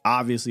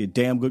obviously a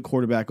damn good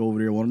quarterback over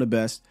there, one of the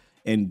best,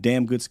 and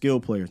damn good skill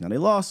players. Now, they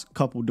lost a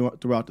couple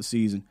throughout the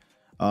season,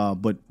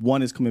 but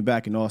one is coming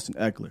back in Austin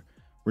Eckler.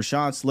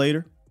 Rashawn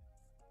Slater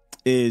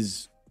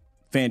is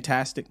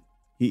fantastic.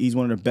 He's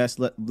one of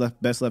the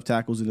best left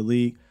tackles in the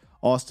league.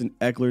 Austin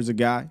Eckler's a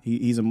guy.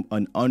 He's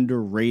an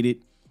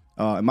underrated,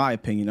 in my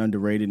opinion,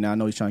 underrated. Now, I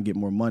know he's trying to get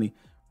more money.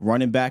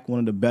 Running back, one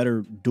of the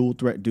better dual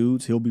threat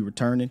dudes. He'll be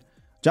returning.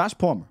 Josh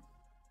Palmer,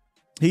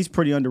 he's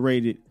pretty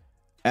underrated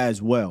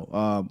as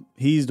well.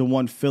 He's the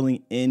one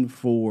filling in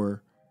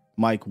for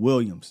Mike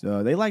Williams.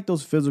 They like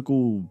those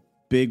physical,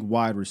 big,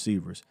 wide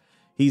receivers.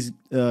 He's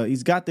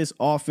got this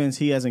offense.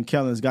 He, as in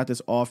Kellen's got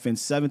this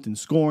offense 7th in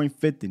scoring,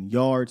 5th in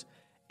yards,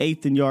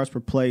 8th in yards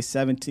per play,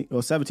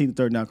 17th in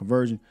third down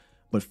conversion,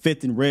 but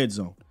 5th in red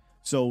zone.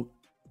 So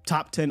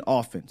top 10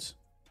 offense.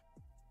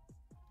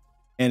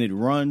 And it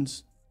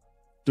runs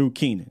through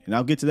Keenan. And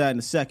I'll get to that in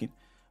a second.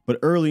 But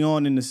early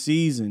on in the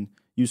season,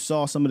 you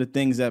saw some of the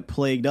things that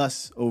plagued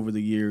us over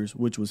the years,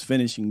 which was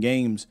finishing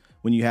games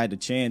when you had the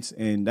chance.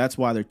 And that's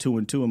why they're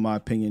 2-2, in my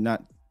opinion,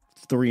 not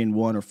 3-1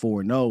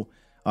 or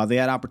 4-0. They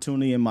had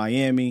opportunity in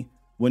Miami,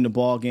 win the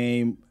ball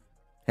game,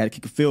 had to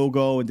kick a field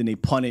goal, and then they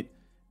punted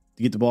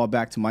to get the ball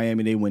back to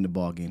Miami. They win the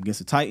ball game. Against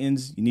the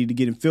Titans, you need to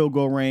get in field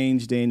goal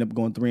range. They end up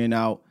going 3 and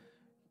out.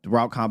 The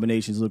route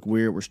combinations look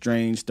weird, were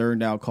strange. Third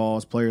down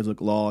calls, players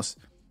look lost.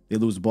 They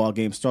lose the ball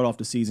game, start off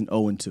the season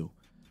 0-2.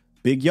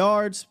 Big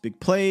yards, big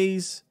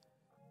plays,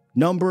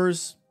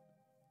 numbers,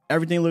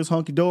 everything looks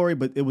hunky-dory,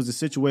 but it was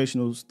the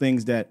situational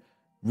things that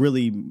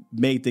really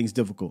made things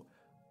difficult.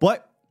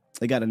 But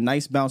they got a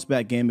nice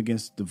bounce-back game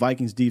against the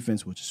Vikings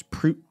defense, which is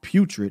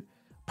putrid,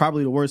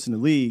 probably the worst in the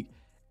league,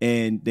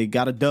 and they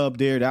got a dub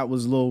there. That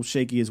was a little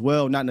shaky as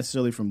well, not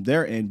necessarily from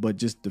their end, but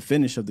just the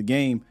finish of the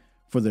game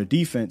for their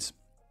defense.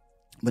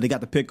 But they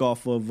got the pick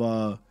off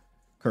of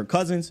Kirk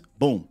Cousins.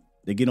 Boom,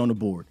 they get on the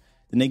board.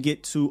 Then they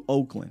get to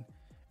Oakland,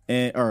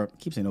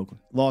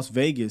 Las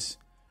Vegas,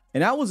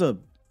 and that was a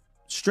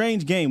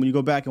strange game when you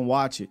go back and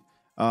watch it.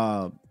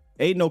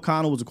 Aiden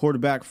O'Connell was a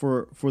quarterback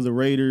for the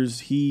Raiders.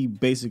 He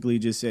basically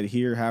just said,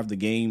 here, have the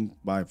game,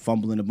 by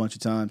fumbling a bunch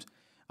of times.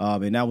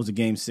 And that was a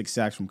game, 6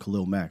 sacks from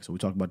Khalil Mack. So we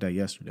talked about that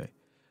yesterday.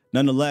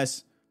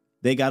 Nonetheless,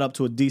 they got up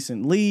to a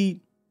decent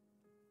lead.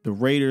 The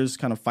Raiders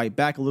kind of fight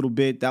back a little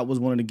bit. That was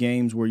one of the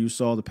games where you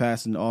saw the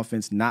passing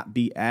offense not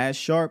be as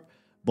sharp,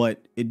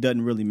 but it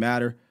doesn't really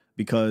matter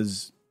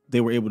because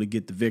they were able to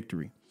get the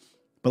victory.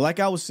 But like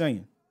I was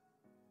saying,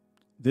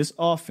 this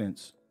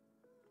offense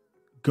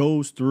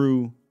goes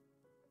through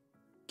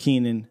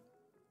Keenan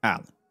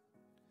Allen.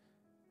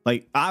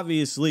 Like,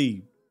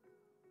 obviously,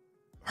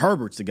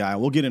 Herbert's the guy.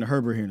 We'll get into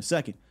Herbert here in a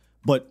second.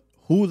 But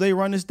who they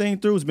run this thing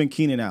through has been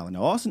Keenan Allen.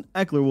 Now, Austin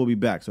Eckler will be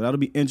back, so that'll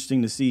be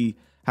interesting to see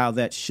how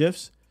that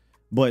shifts.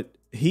 But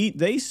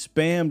they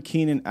spammed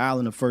Keenan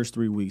Allen the first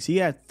 3 weeks. He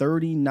had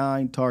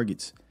 39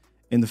 targets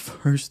in the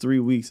first 3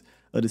 weeks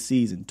of the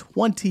season.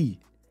 20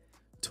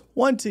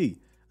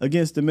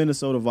 against the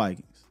Minnesota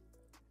Vikings.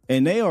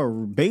 And they are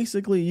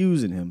basically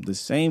using him the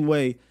same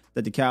way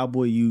that the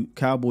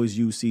Cowboys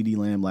used CeeDee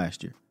Lamb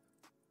last year.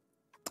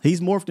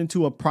 He's morphed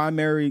into a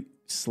primary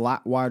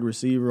slot wide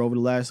receiver over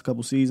the last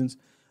couple seasons.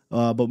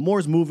 But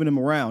Moore's moving him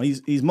around.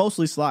 He's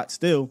mostly slot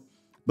still,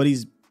 but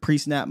he's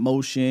pre-snap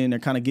motion. They're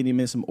kind of getting him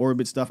in some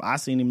orbit stuff. I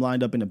seen him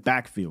lined up in the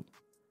backfield.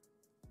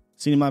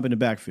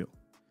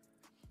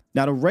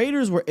 Now, the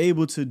Raiders were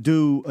able to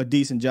do a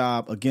decent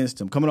job against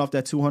him. Coming off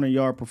that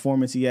 200-yard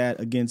performance he had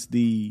against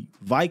the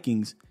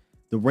Vikings,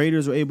 the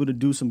Raiders were able to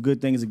do some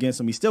good things against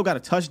him. He still got a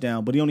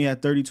touchdown, but he only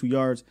had 32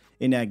 yards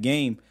in that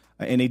game.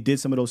 And they did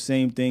some of those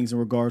same things in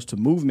regards to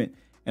movement.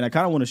 And I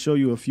kind of want to show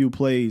you a few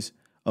plays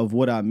of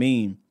what I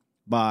mean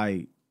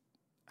by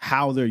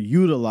how they're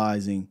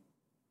utilizing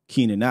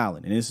Keenan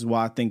Allen. And this is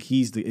why I think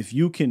if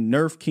you can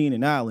nerf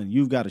Keenan Allen,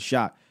 you've got a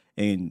shot.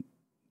 And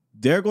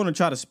they're going to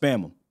try to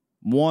spam him.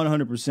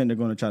 100% they're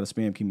going to try to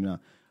spam Keenan Allen.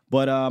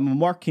 But I'm going to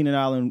mark Keenan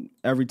Allen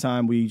every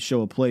time we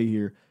show a play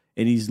here,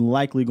 and he's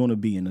likely going to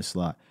be in the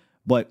slot.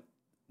 But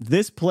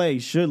this play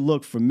should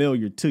look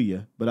familiar to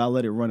you, but I'll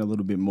let it run a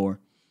little bit more.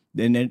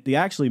 And then they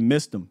actually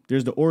missed him.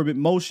 There's the orbit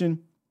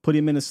motion, put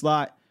him in the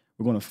slot.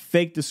 We're going to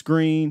fake the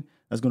screen.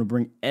 That's going to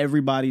bring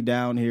everybody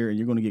down here, and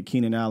you're going to get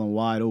Keenan Allen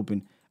wide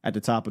open at the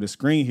top of the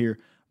screen here.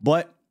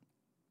 But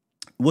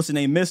what's the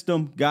name? Missed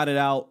him, got it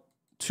out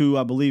to,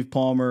 I believe,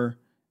 Palmer,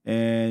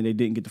 and they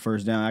didn't get the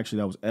first down. Actually,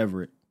 that was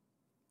Everett.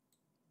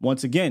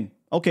 Once again,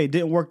 okay, it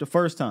didn't work the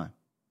first time.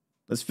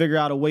 Let's figure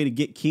out a way to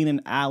get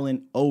Keenan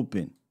Allen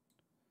open.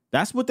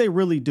 That's what they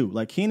really do.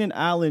 Like, Keenan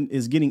Allen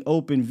is getting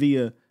open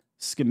via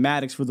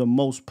schematics for the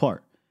most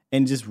part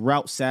and just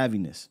route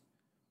savviness.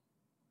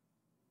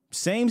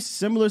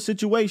 Similar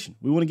situation.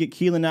 We want to get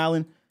Keenan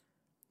Allen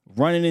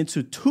running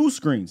into two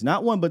screens,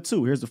 not one, but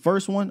two. Here's the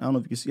first one. I don't know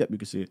if you can see it. Yep, you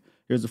can see it.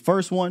 Here's the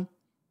first one.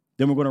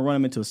 Then we're going to run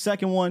him into a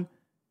second one,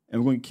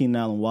 and we're going to get Keenan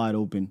Allen wide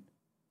open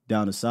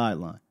down the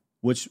sideline,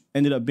 which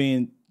ended up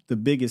being the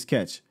biggest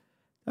catch.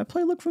 That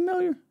play look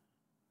familiar?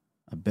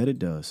 I bet it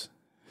does.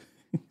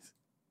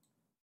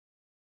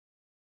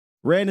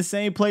 Ran the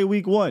same play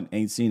week one.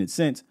 Ain't seen it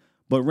since,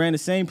 but ran the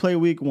same play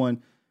week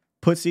one.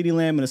 Put CeeDee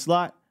Lamb in the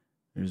slot.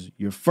 There's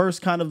your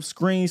first kind of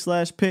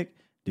screen/pick.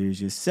 There's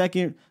your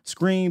second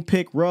screen,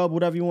 pick, rub,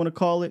 whatever you want to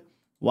call it,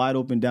 wide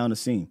open down the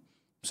seam.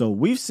 So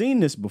we've seen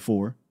this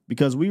before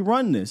because we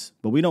run this,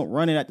 but we don't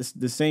run it at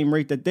the same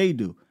rate that they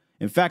do.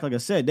 In fact, like I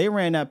said, they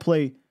ran that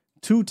play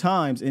 2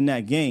 times in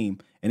that game,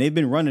 and they've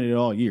been running it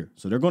all year.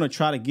 So they're going to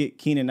try to get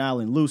Keenan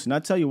Allen loose. And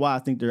I'll tell you why I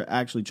think they're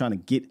actually trying to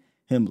get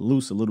him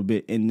loose a little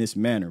bit in this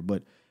manner.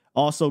 But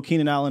also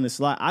Keenan Allen in the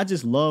slot. I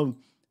just love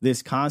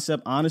this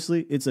concept,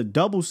 honestly. It's a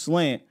double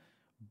slant,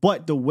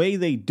 but the way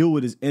they do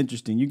it is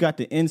interesting. You got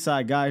the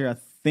inside guy here, I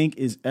think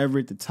is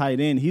Everett, the tight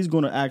end. He's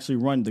going to actually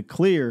run the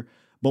clear.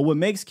 But what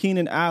makes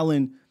Keenan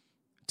Allen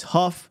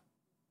tough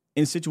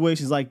in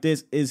situations like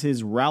this is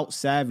his route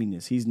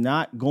savviness. He's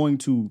not going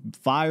to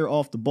fire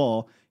off the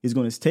ball. He's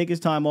going to take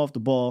his time off the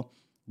ball,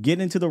 get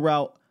into the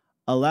route,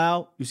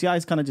 you see how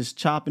he's kind of just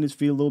chopping his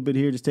feet a little bit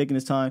here, just taking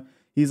his time.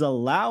 He's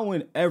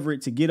allowing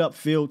Everett to get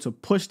upfield to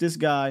push this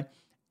guy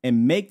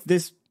and make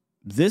this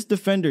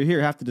defender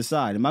here have to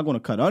decide, am I going to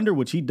cut under,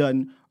 which he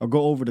doesn't, or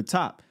go over the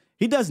top?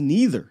 He does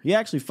neither. He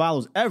actually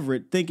follows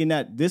Everett thinking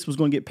that this was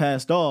going to get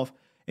passed off,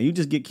 and you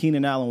just get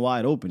Keenan Allen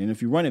wide open. And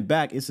if you run it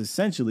back, it's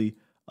essentially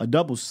a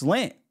double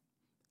slant.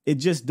 It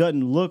just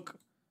doesn't look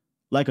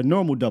like a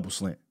normal double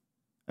slant.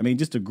 I mean,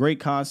 just a great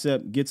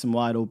concept, gets him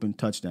wide open,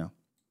 touchdown.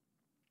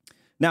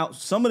 Now,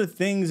 some of the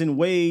things and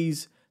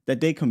ways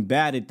that they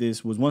combated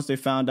this was once they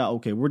found out,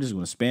 okay, we're just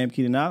going to spam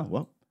Keenan Allen.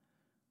 Well,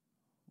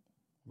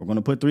 we're going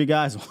to put 3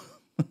 guys on.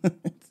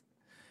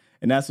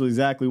 And that's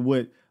exactly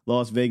what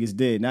Las Vegas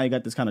did. Now you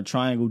got this kind of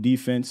triangle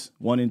defense,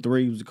 1 and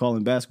 3, was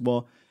calling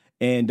basketball,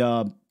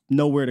 and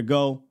nowhere to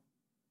go.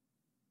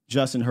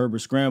 Justin Herbert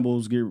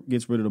scrambles,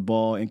 gets rid of the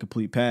ball,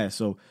 incomplete pass.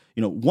 So,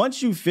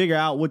 once you figure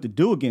out what to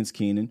do against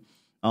Keenan,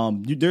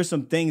 there's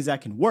some things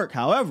that can work.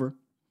 However,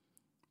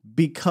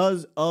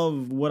 because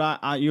of what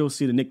you'll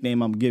see the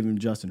nickname I'm giving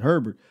Justin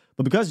Herbert,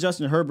 but because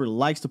Justin Herbert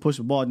likes to push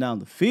the ball down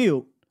the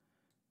field,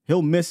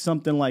 he'll miss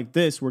something like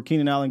this where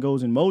Keenan Allen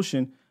goes in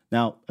motion.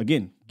 Now,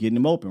 again, getting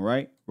him open,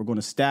 right? We're going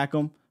to stack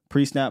him,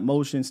 pre-snap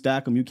motion,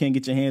 stack him. You can't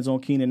get your hands on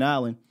Keenan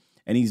Allen,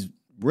 and he's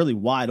really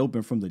wide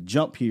open from the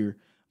jump here.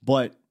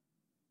 But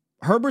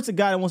Herbert's a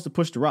guy that wants to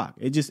push the rock.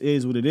 It just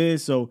is what it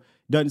is. So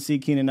doesn't see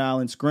Keenan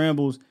Allen,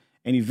 scrambles,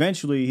 and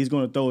eventually he's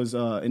going to throw his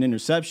an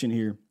interception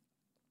here.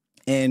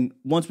 And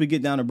once we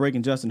get down to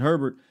breaking Justin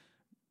Herbert,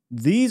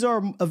 these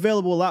are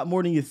available a lot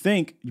more than you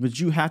think, but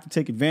you have to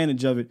take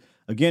advantage of it.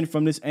 Again,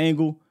 from this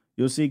angle,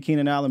 you'll see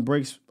Keenan Allen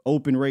breaks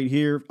open right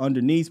here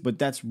underneath, but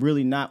that's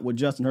really not what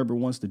Justin Herbert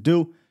wants to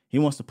do. He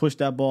wants to push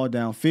that ball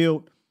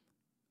downfield.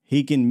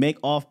 He can make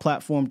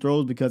off-platform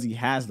throws because he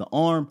has the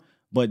arm,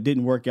 but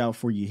didn't work out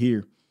for you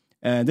here.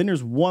 And then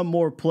there's one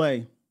more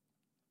play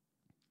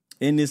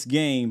in this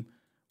game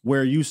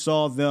where you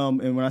saw them,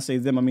 and when I say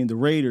them, I mean the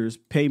Raiders,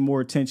 pay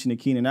more attention to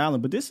Keenan Allen.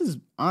 But this is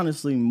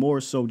honestly more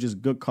so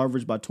just good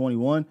coverage by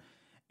 21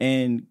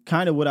 and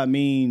kind of what I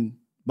mean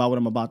by what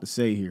I'm about to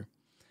say here.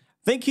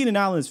 I think Keenan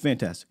Allen is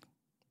fantastic.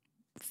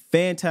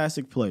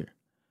 Fantastic player.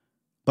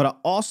 But I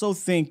also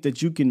think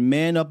that you can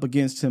man up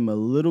against him a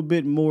little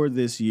bit more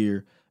this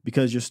year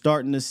because you're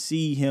starting to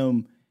see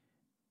him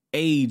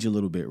age a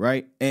little bit,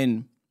 right?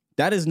 And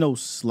that is no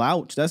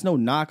slouch. That's no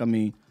knock,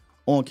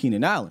 on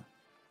Keenan Allen.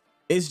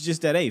 It's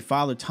just that, hey,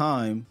 Father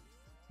Time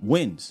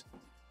wins.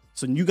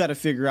 So you got to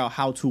figure out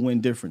how to win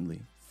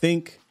differently.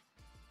 Think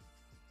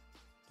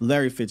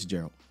Larry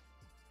Fitzgerald.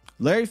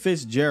 Larry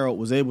Fitzgerald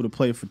was able to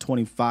play for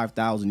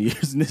 25,000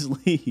 years in this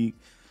league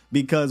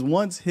because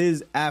once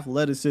his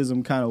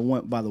athleticism kind of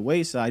went by the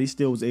wayside, he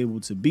still was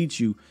able to beat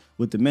you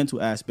with the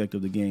mental aspect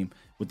of the game,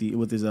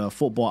 with his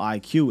football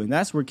IQ. And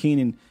that's where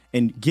Keenan,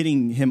 and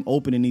getting him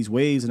open in these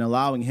ways and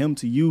allowing him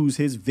to use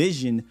his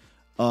vision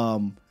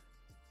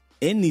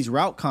in these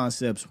route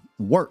concepts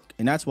work.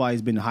 And that's why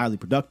he's been highly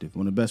productive,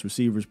 one of the best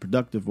receivers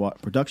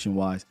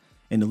production-wise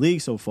in the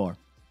league so far.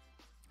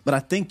 But I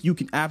think you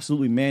can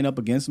absolutely man up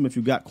against him if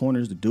you got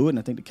corners to do it, and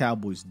I think the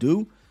Cowboys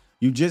do.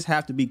 You just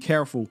have to be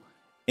careful.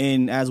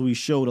 And as we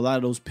showed, a lot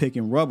of those pick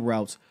and rub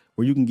routes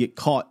where you can get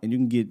caught and you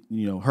can get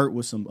hurt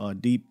with some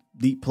deep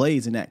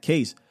plays in that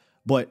case.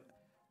 But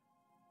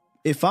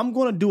if I'm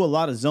going to do a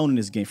lot of zone in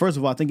this game, first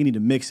of all, I think you need to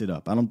mix it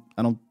up. I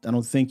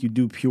don't think you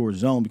do pure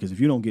zone because if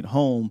you don't get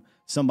home,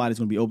 somebody's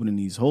going to be opening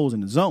these holes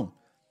in the zone.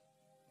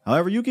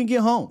 However, you can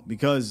get home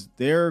because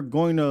they're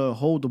going to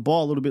hold the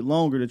ball a little bit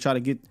longer to try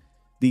to get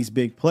these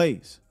big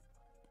plays.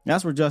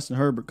 That's where Justin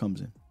Herbert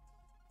comes in.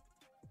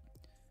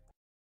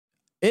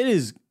 It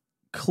is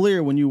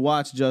clear when you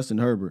watch Justin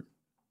Herbert,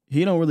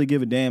 he don't really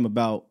give a damn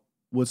about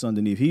what's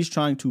underneath. He's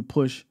trying to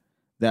push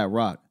that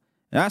rock.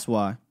 And that's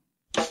why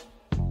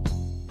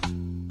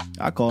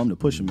I call him the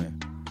pusher man.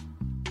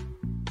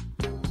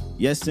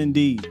 Yes,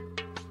 indeed.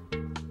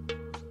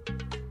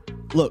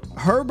 Look,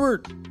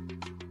 Herbert,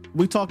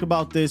 we talked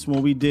about this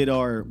when we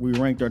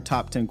ranked our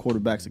top 10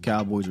 quarterbacks the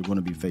Cowboys are going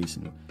to be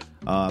facing.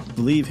 I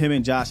believe him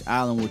and Josh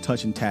Allen were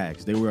touching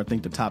tags. They were, I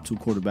think, the top two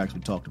quarterbacks we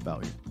talked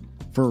about here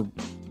for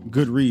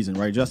good reason,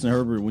 right? Justin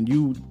Herbert, when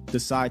you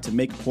decide to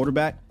make a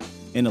quarterback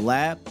in the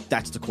lab,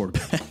 that's the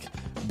quarterback.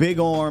 Big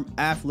arm,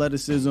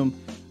 athleticism,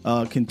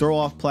 can throw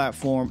off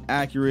platform,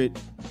 accurate.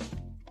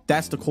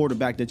 That's the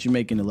quarterback that you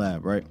make in the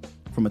lab, right?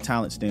 From a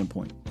talent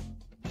standpoint.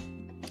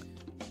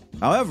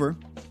 However,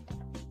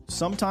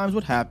 sometimes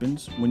what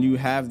happens when you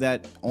have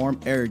that arm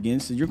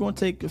arrogance is you're going to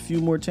take a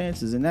few more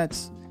chances, and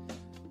that's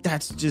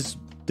just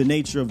the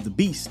nature of the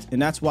beast.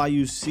 And that's why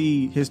you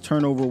see his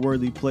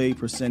turnover-worthy play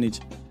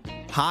percentage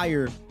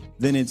higher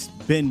than it's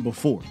been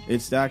before.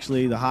 It's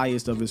actually the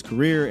highest of his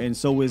career, and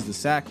so is the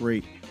sack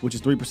rate, which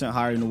is 3%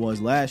 higher than it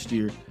was last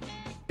year,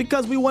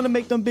 because we want to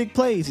make them big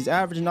plays. He's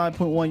averaging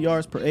 9.1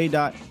 yards per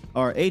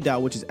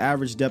ADOT, which is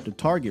average depth of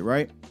target,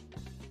 right?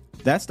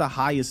 That's the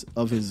highest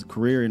of his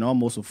career and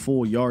almost a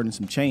full yard and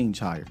some change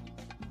higher.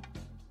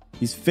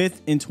 He's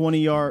 5th in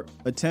 20-yard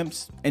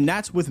attempts, and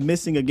that's with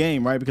missing a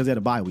game, right? Because he had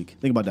a bye week.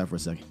 Think about that for a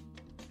second.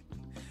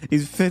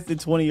 He's 5th in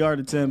 20-yard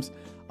attempts.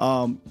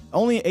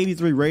 Only an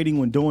 83 rating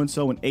when doing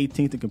so, and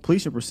 18th in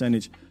completion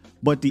percentage.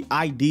 But the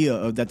idea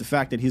of that, the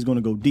fact that he's going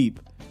to go deep,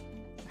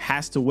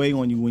 has to weigh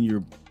on you when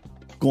you're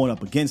going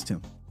up against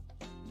him.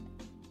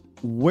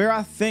 Where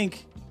I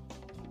think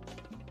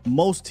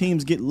most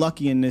teams get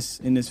lucky in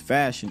this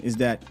fashion is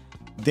that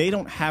they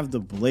don't have the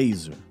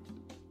blazer.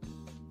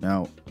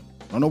 Now,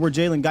 I don't know where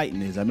Jalen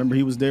Guyton is. I remember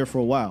he was there for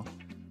a while,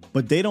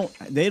 but they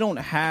don't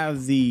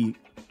have the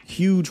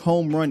huge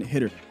home run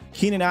hitter.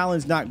 Keenan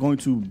Allen's not going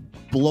to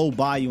blow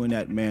by you in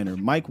that manner.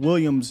 Mike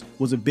Williams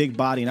was a big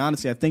body, and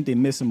honestly, I think they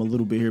miss him a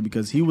little bit here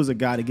because he was a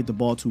guy to get the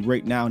ball to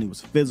right now, and he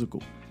was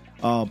physical.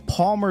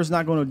 Palmer's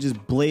not going to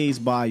just blaze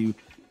by you.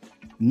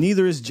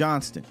 Neither is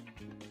Johnston.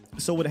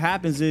 So what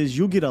happens is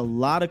you get a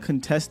lot of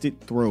contested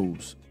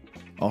throws,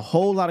 a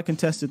whole lot of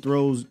contested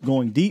throws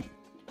going deep,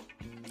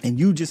 and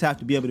you just have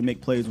to be able to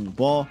make plays on the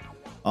ball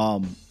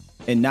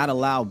and not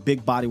allow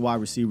big body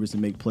wide receivers to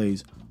make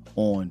plays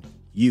on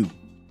you.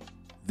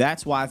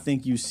 That's why I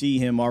think you see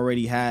him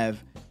already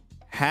have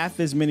half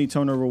as many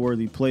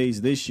turnover-worthy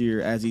plays this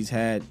year as he's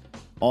had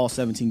all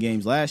 17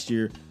 games last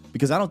year,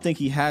 because I don't think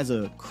he has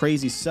a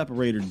crazy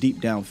separator deep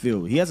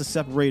downfield. He has a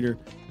separator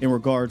in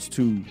regards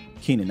to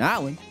Keenan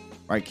Allen.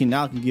 Right, Keenan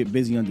Allen can get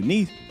busy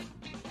underneath,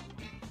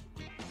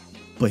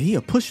 but he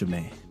a pusher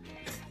man.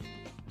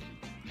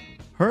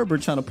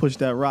 Herbert trying to push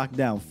that rock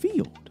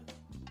downfield.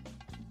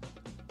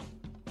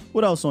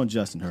 What else on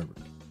Justin Herbert?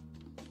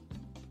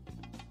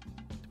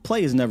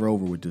 Play is never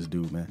over with this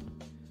dude, man.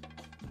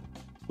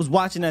 I was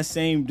watching that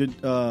same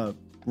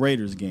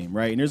Raiders game,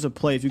 right? And there's a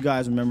play, if you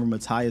guys remember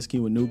Matthias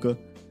Kiwanuka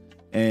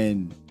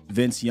and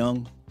Vince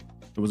Young.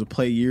 There was a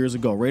play years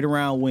ago, right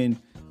around when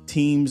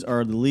teams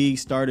or the league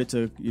started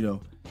to,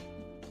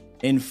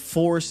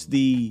 enforce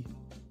the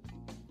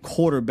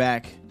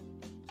quarterback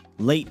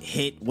late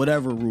hit,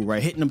 whatever rule,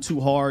 right? Hitting them too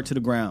hard to the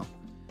ground.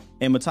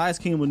 And Matthias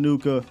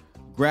Kiwanuka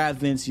grabbed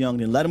Vince Young,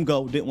 then let him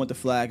go, didn't want the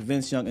flag.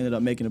 Vince Young ended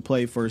up making a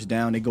play, first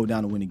down. They go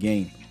down to win the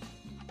game.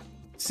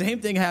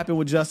 Same thing happened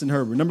with Justin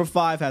Herbert. Number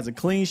 5 has a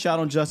clean shot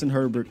on Justin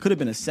Herbert. Could have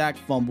been a sack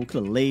fumble,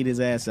 could have laid his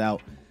ass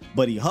out.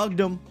 But he hugged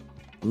him,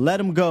 let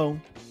him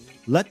go,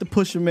 let the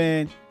pusher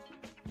man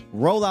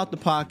roll out the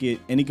pocket,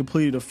 and he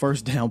completed a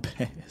first down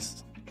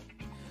pass.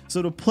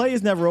 So the play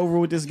is never over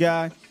with this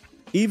guy.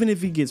 Even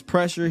if he gets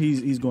pressure,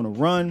 he's going to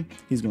run,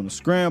 he's going to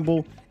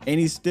scramble, and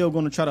he's still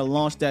going to try to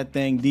launch that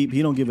thing deep.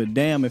 He don't give a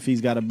damn if he's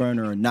got a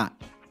burner or not.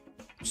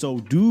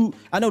 So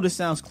I know this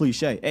sounds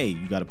cliche. Hey,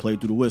 you got to play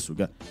through the whistle.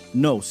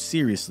 No,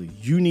 seriously,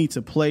 you need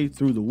to play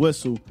through the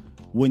whistle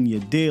when you're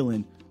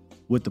dealing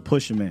with the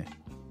pusher man.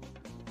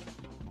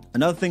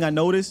 Another thing I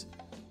noticed,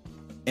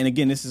 and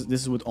again, this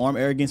is with arm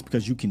arrogance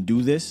because you can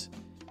do this.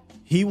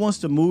 He wants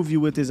to move you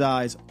with his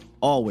eyes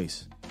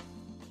always.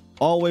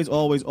 Always,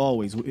 always,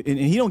 always. And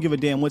he don't give a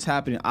damn what's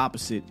happening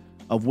opposite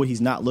of what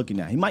he's not looking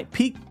at. He might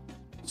peek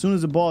as soon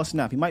as the ball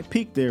snaps. He might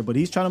peek there, but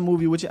he's trying to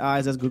move you with your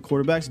eyes as good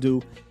quarterbacks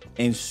do.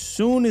 And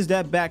soon as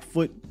that back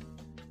foot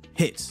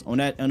hits on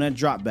that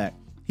drop back,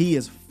 he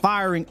is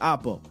firing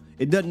oppo.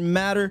 It doesn't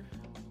matter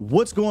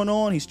what's going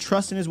on. He's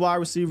trusting his wide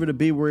receiver to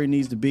be where he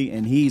needs to be,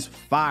 and he's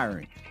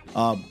firing.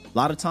 A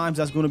lot of times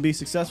that's going to be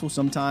successful,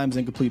 sometimes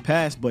incomplete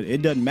pass, but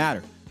it doesn't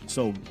matter.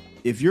 So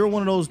if you're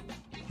one of those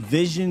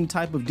vision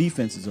type of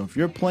defenses, or if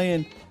you're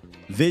playing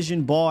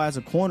vision ball as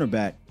a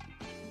cornerback,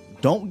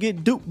 don't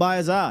get duped by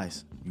his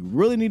eyes. You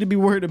really need to be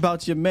worried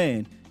about your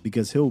man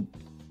because he'll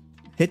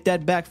hit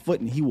that back foot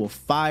and he will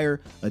fire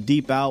a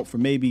deep out for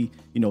maybe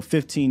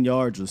 15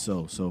 yards or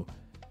so. So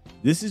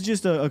this is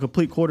just a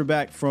complete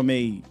quarterback from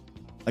a,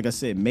 like I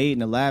said, made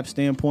in a lab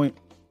standpoint,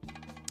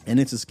 and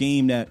it's a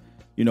scheme that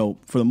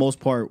for the most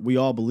part we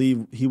all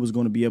believe he was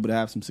going to be able to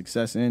have some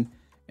success in,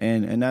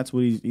 and that's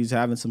what he's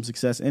having some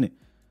success in it.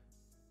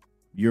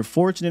 You're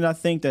fortunate, I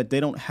think, that they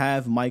don't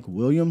have Mike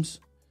Williams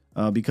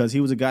because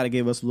he was a guy that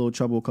gave us a little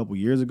trouble a couple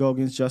years ago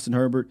against Justin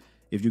Herbert.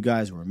 If you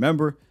guys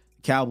remember,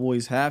 the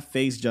Cowboys have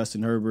faced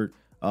Justin Herbert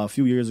a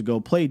few years ago,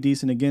 played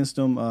decent against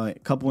him. A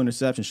couple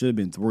interceptions, should have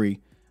been 3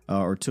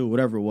 or 2,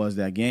 whatever it was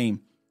that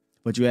game.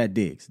 But you had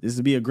Diggs. This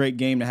would be a great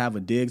game to have a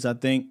Diggs, I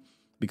think,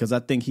 because I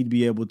think he'd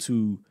be able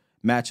to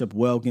match up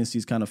well against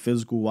these kind of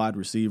physical wide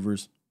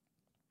receivers.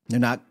 He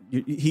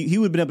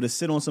would have been able to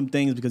sit on some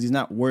things because he's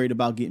not worried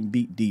about getting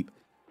beat deep.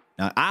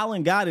 Now,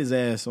 Allen got his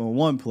ass on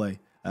one play,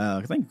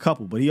 I think a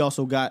couple, but he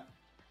also got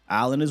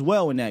Allen as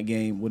well in that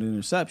game with an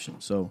interception.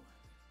 So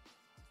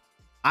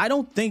I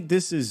don't think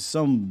this is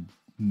some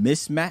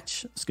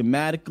mismatch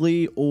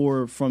schematically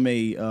or from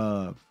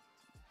a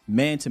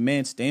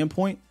man-to-man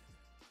standpoint.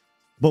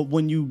 But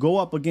when you go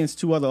up against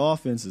 2 other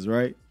offenses,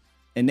 right,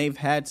 and they've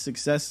had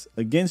success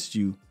against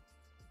you,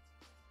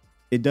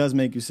 it does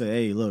make you say,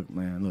 hey, look,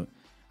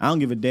 I don't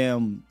give a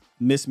damn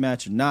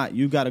mismatch or not.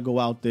 You got to go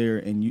out there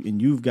and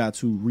you've got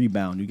to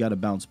rebound. You got to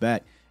bounce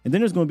back. And then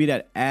there's going to be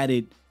that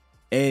added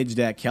edge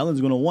that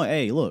Kellen's going to want.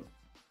 Hey, look,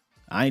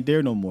 I ain't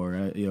there no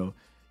more.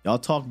 Y'all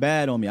talk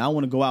bad on me. I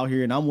want to go out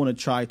here and I want to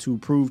try to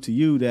prove to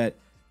you that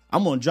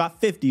I'm going to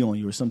drop 50 on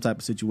you or some type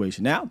of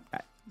situation. Now,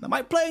 I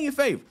might play in your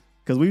favor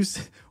because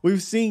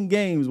we've seen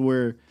games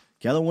where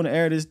Kellen want to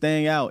air this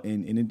thing out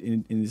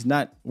and it's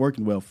not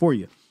working well for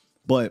you.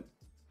 But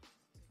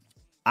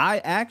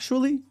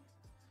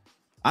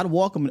I'd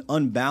welcome an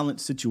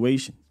unbalanced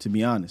situation, to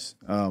be honest.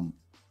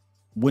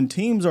 When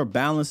teams are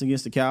balanced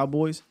against the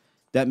Cowboys,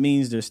 that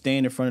means they're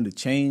staying in front of the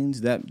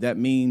chains. That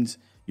means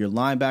your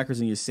linebackers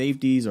and your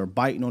safeties are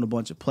biting on a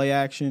bunch of play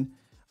action.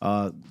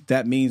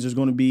 That means there's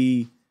going to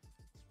be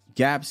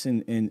gaps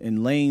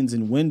in lanes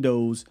and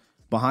windows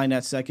behind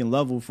that second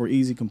level for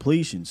easy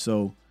completion.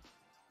 So,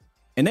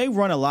 and they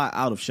run a lot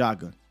out of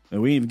shotgun.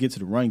 And we didn't even get to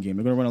the run game.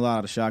 They're going to run a lot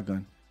out of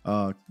shotgun.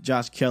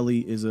 Josh Kelly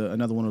is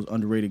another one of those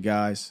underrated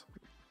guys.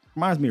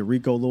 Reminds me of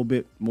Rico a little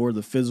bit, more of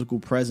the physical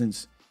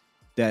presence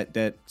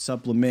that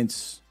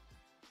supplements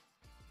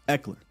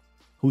Eckler,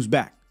 who's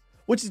back.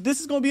 This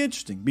is going to be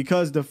interesting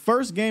because the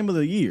first game of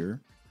the year,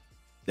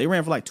 they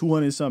ran for like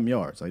 200-something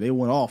yards. Like they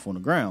went off on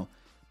the ground.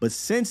 But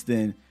since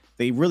then,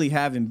 they really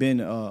haven't been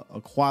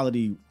a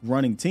quality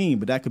running team.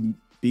 But that could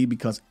be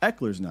because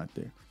Eckler's not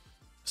there.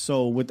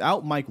 So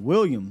without Mike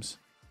Williams,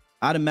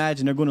 I'd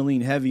imagine they're going to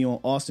lean heavy on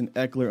Austin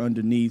Eckler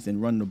underneath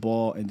and run the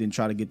ball and then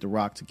try to get the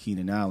rock to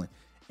Keenan Allen.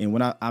 And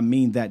when I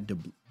mean that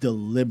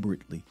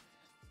deliberately,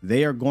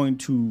 they are going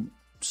to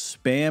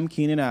spam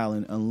Keenan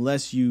Allen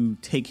unless you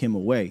take him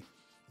away.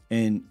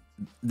 And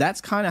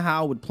that's kind of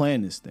how I would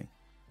plan this thing.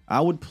 I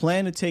would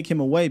plan to take him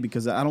away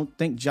because I don't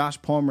think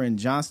Josh Palmer and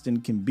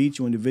Johnston can beat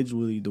you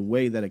individually the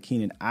way that a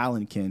Keenan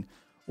Allen can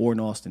or an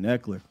Austin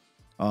Eckler.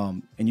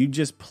 And you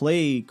just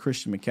played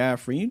Christian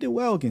McCaffrey. You did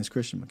well against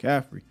Christian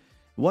McCaffrey.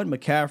 It wasn't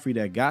McCaffrey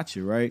that got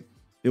you, right?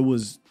 It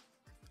was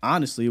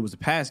the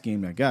pass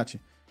game that got you.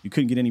 You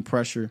couldn't get any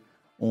pressure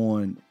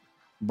on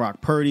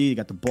Brock Purdy. You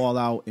got the ball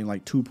out in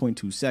like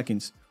 2.2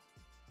 seconds.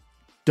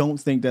 Don't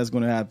think that's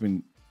going to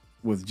happen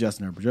with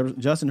Justin Herbert.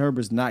 Justin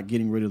Herbert's not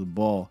getting rid of the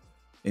ball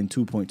in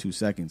 2.2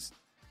 seconds.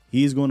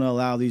 He's going to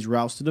allow these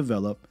routes to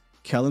develop.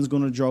 Kellen's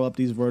going to draw up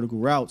these vertical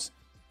routes.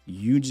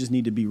 You just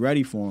need to be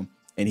ready for him,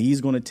 and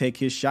he's going to take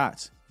his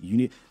shots.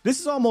 This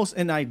is almost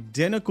an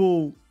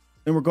identical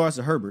in regards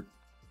to Herbert.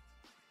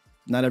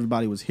 Not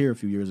everybody was here a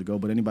few years ago,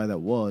 but anybody that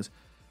was,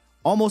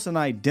 almost an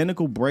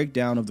identical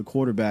breakdown of the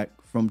quarterback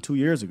from 2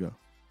 years ago.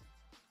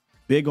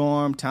 Big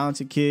arm,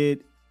 talented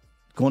kid,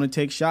 going to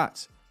take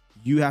shots.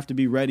 You have to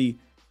be ready.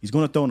 He's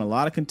going to throw in a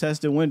lot of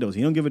contested windows.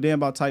 He don't give a damn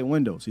about tight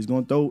windows. He's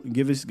going to throw and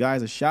give his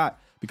guys a shot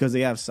because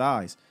they have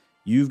size.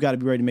 You've got to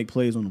be ready to make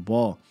plays on the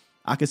ball.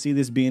 I could see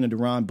this being a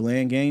DaRon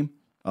Bland game.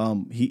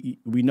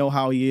 We know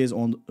how he is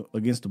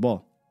against the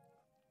ball.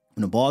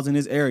 When the ball's in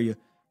his area,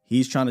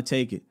 he's trying to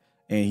take it.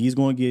 And he's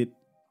going to get,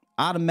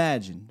 I'd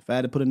imagine, if I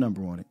had to put a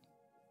number on it,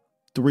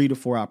 3 to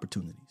 4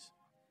 opportunities.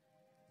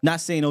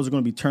 Not saying those are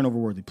going to be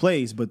turnover-worthy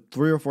plays, but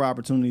 3 or 4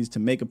 opportunities to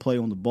make a play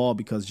on the ball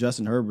because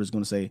Justin Herbert is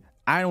going to say,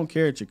 I don't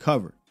care that you're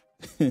covered.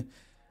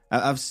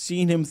 I've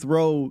seen him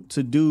throw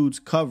to dudes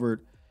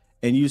covered,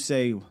 and you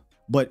say,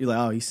 but you're like,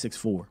 oh, he's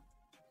 6'4".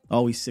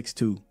 Oh, he's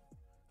 6'2".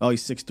 Oh,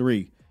 he's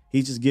 6'3".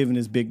 He's just giving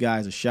his big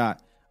guys a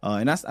shot.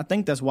 And I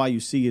think that's why you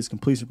see his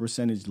completion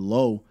percentage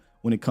low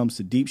when it comes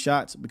to deep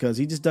shots, because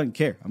he just doesn't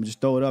care. I'm just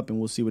throw it up and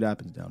we'll see what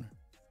happens down there.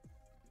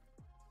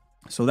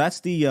 So that's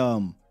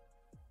the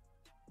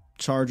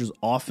Chargers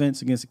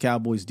offense against the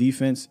Cowboys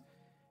defense.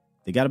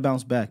 They got to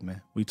bounce back,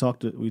 man. We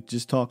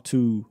just talked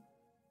to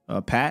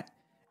Pat,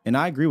 and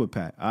I agree with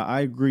Pat. I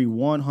agree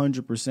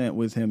 100%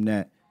 with him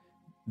that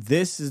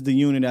this is the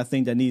unit I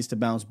think that needs to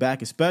bounce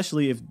back,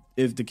 especially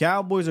if the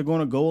Cowboys are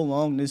going to go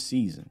along this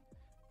season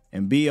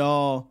and be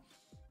all,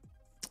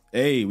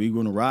 hey, we're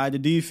going to ride the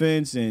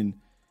defense and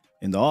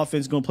the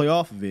offense is going to play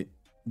off of it,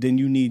 then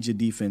you need your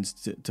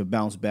defense to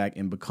bounce back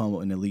and become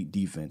an elite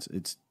defense.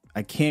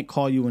 I can't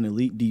call you an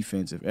elite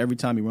defense if every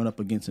time you run up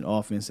against an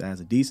offense that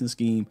has a decent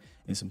scheme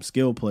and some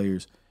skilled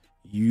players,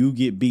 you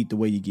get beat the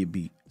way you get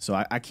beat. So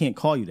I can't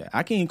call you that.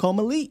 I can't even call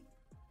them elite.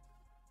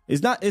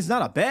 It's not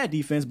a bad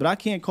defense, but I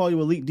can't call you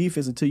elite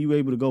defense until you're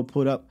able to go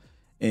put up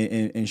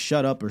and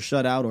shut up or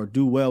shut out or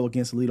do well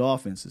against elite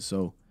offenses.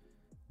 So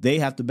they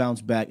have to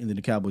bounce back, and then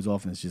the Cowboys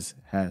offense just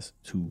has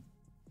to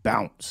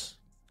bounce.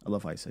 I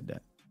love how I said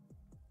that.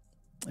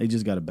 They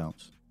just got to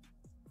bounce.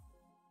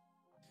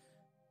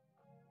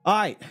 All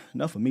right,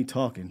 enough of me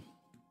talking.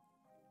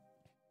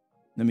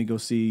 Let me go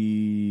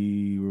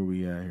see where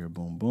we at here.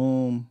 Boom,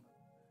 boom.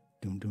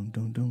 Doom, doom,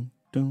 doom, doom,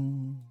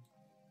 doom.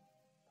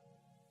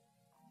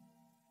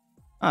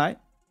 All right.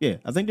 Yeah,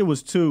 I think there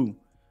was 2.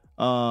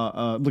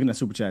 Looking at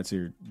super chats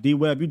here.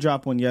 D-Web, you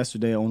dropped one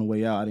yesterday on the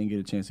way out. I didn't get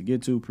a chance to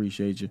get to.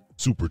 Appreciate you.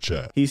 Super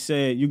chat. He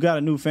said, you got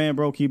a new fan,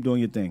 bro. Keep doing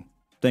your thing.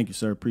 Thank you,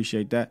 sir.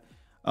 Appreciate that.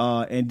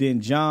 And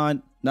then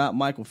John, not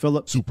Michael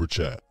Phillips. Super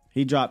chat.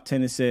 He dropped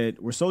 10 and said,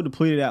 we're so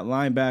depleted at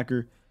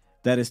linebacker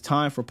that it's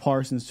time for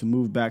Parsons to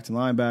move back to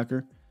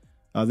linebacker.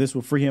 This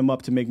will free him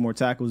up to make more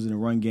tackles in the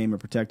run game and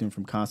protect him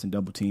from constant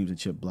double teams and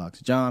chip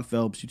blocks. John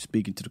Phelps, you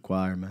speaking to the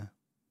choir, man.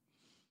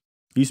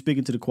 You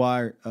speaking to the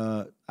choir.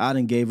 I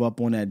done gave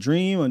up on that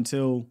dream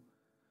until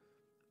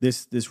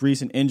this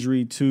recent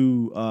injury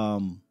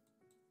to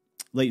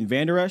Leighton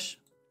Vander Esch.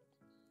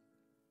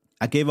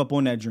 I gave up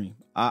on that dream.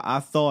 I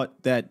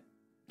thought that,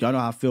 y'all know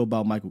how I feel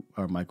about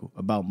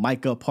about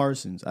Micah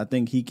Parsons. I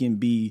think he can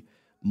be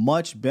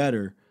much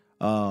better,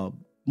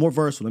 more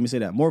versatile. Let me say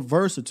that, more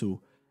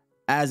versatile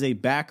as a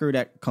backer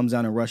that comes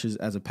down and rushes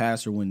as a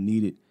passer when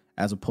needed,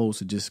 as opposed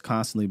to just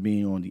constantly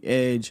being on the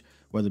edge,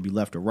 whether it be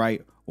left or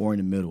right or in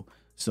the middle.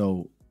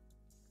 So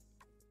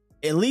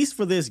at least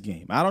for this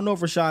game, I don't know if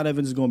Rashaan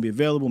Evans is going to be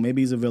available.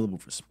 Maybe he's available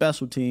for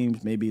special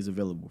teams. Maybe he's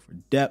available for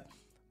depth.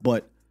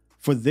 But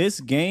for this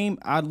game,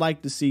 I'd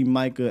like to see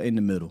Micah in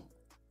the middle.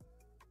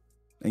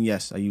 And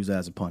yes, I use that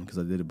as a pun because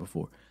I did it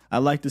before. I'd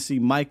like to see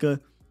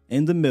Micah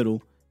in the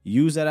middle,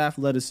 use that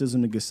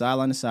athleticism to get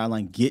sideline to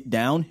sideline, get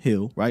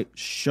downhill, right?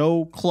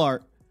 Show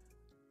Clark,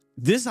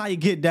 this is how you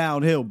get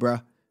downhill,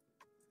 bruh.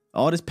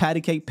 All this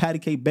patty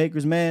cake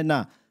bakers, man,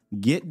 nah.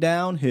 Get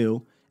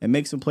downhill and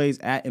make some plays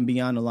at and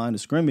beyond the line of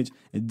scrimmage.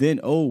 And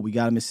then, we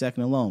got him in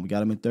second and long. We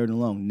got him in third and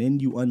long. And then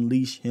you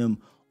unleash him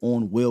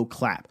on Will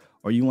Clapp,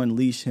 or you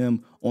unleash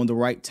him on the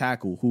right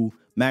tackle, who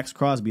Max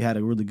Crosby had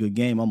a really good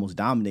game, almost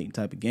dominating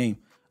type of game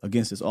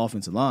against this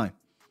offensive line.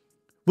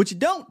 What you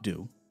don't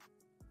do,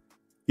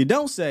 you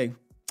don't say,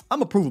 I'm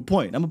going to prove a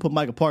point. I'm going to put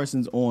Micah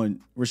Parsons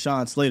on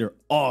Rashawn Slater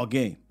all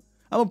game.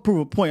 I'm going to prove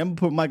a point. I'm going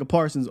to put Micah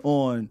Parsons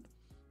on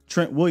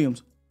Trent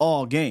Williams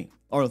all game,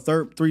 or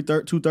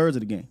 2/3 of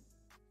the game.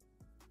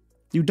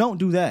 You don't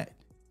do that.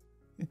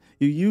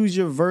 You use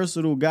your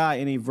versatile guy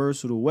in a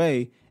versatile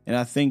way, and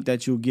I think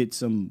that you'll get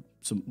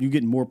you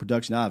getting more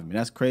production out of him. And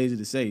that's crazy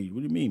to say. What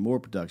do you mean more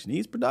production?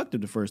 He's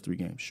productive the first 3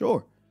 games,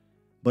 sure.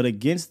 But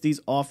against these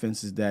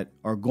offenses that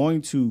are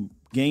going to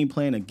game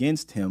plan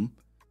against him,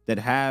 that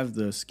have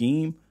the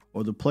scheme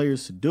or the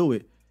players to do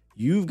it,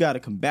 you've got to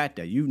combat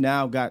that. You've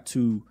now got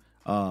to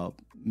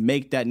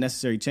make that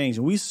necessary change.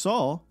 And we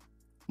saw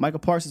Micah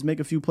Parsons make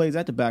a few plays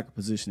at the backup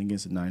position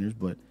against the Niners,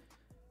 but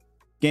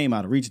game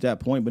out of reach at that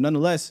point. But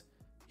nonetheless,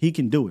 he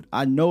can do it.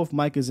 I know if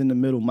Micah's in the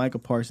middle, Micah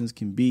Parsons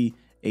can be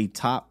a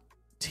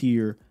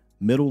top-tier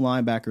middle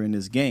linebacker in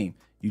this game.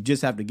 You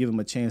just have to give him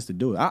a chance to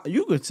do it.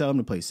 You could tell him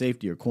to play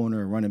safety or corner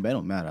or running back. It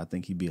don't matter. I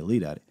think he'd be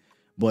elite at it.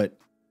 But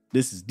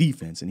this is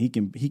defense, and he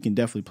can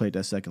definitely play at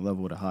that second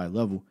level at a high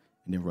level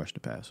and then rush the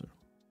passer.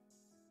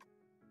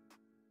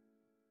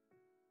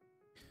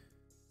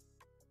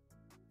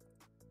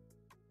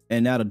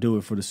 And that'll do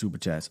it for the Super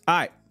Chats. All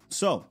right,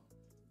 so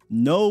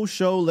no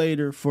show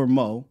later for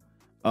Mo.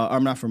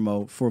 I'm not for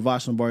Mo, for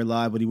Vash Lombardi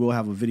Live, but he will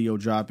have a video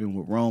dropping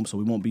with Rome, so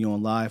we won't be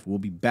on live. We'll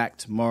be back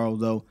tomorrow,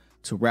 though,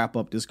 to wrap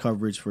up this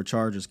coverage for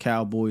Chargers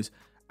Cowboys.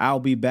 I'll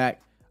be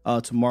back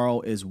tomorrow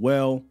as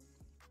well.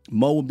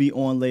 Mo will be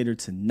on later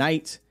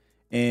tonight,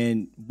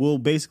 and we'll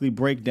basically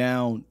break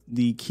down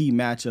the key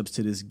matchups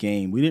to this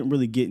game. We didn't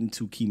really get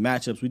into key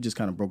matchups. We just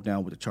kind of broke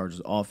down what the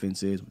Chargers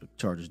offense is, what the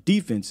Chargers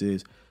defense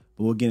is,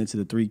 but we'll get into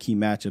the 3 key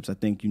matchups I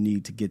think you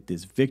need to get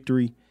this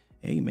victory.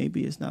 Hey,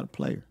 maybe it's not a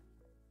player.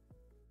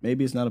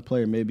 Maybe it's not a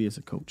player. Maybe it's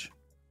a coach.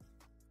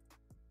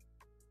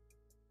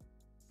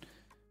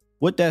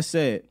 With that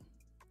said,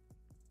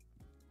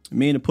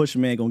 me and the Pusher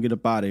Man gonna get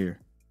up out of here.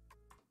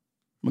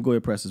 I'm gonna go ahead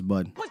and press this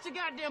button. Push the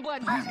goddamn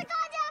button. Push the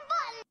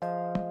goddamn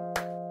button.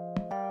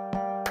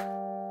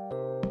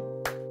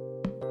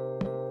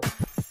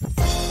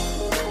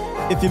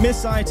 If you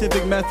missed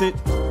Scientific Method,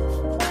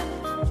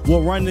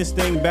 we'll run this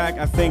thing back,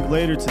 I think,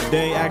 later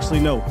today. Actually,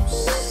 no,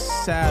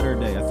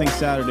 Saturday. I think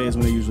Saturday is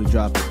when they usually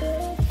drop it.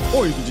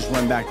 Or you can just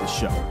run back the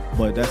show,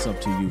 but that's up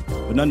to you.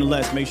 But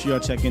nonetheless, make sure y'all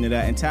check into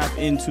that and tap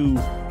into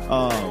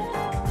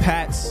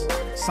Pat's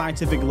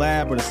Scientific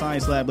Lab or the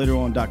Science Lab later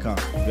on.com.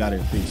 You got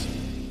it. Peace.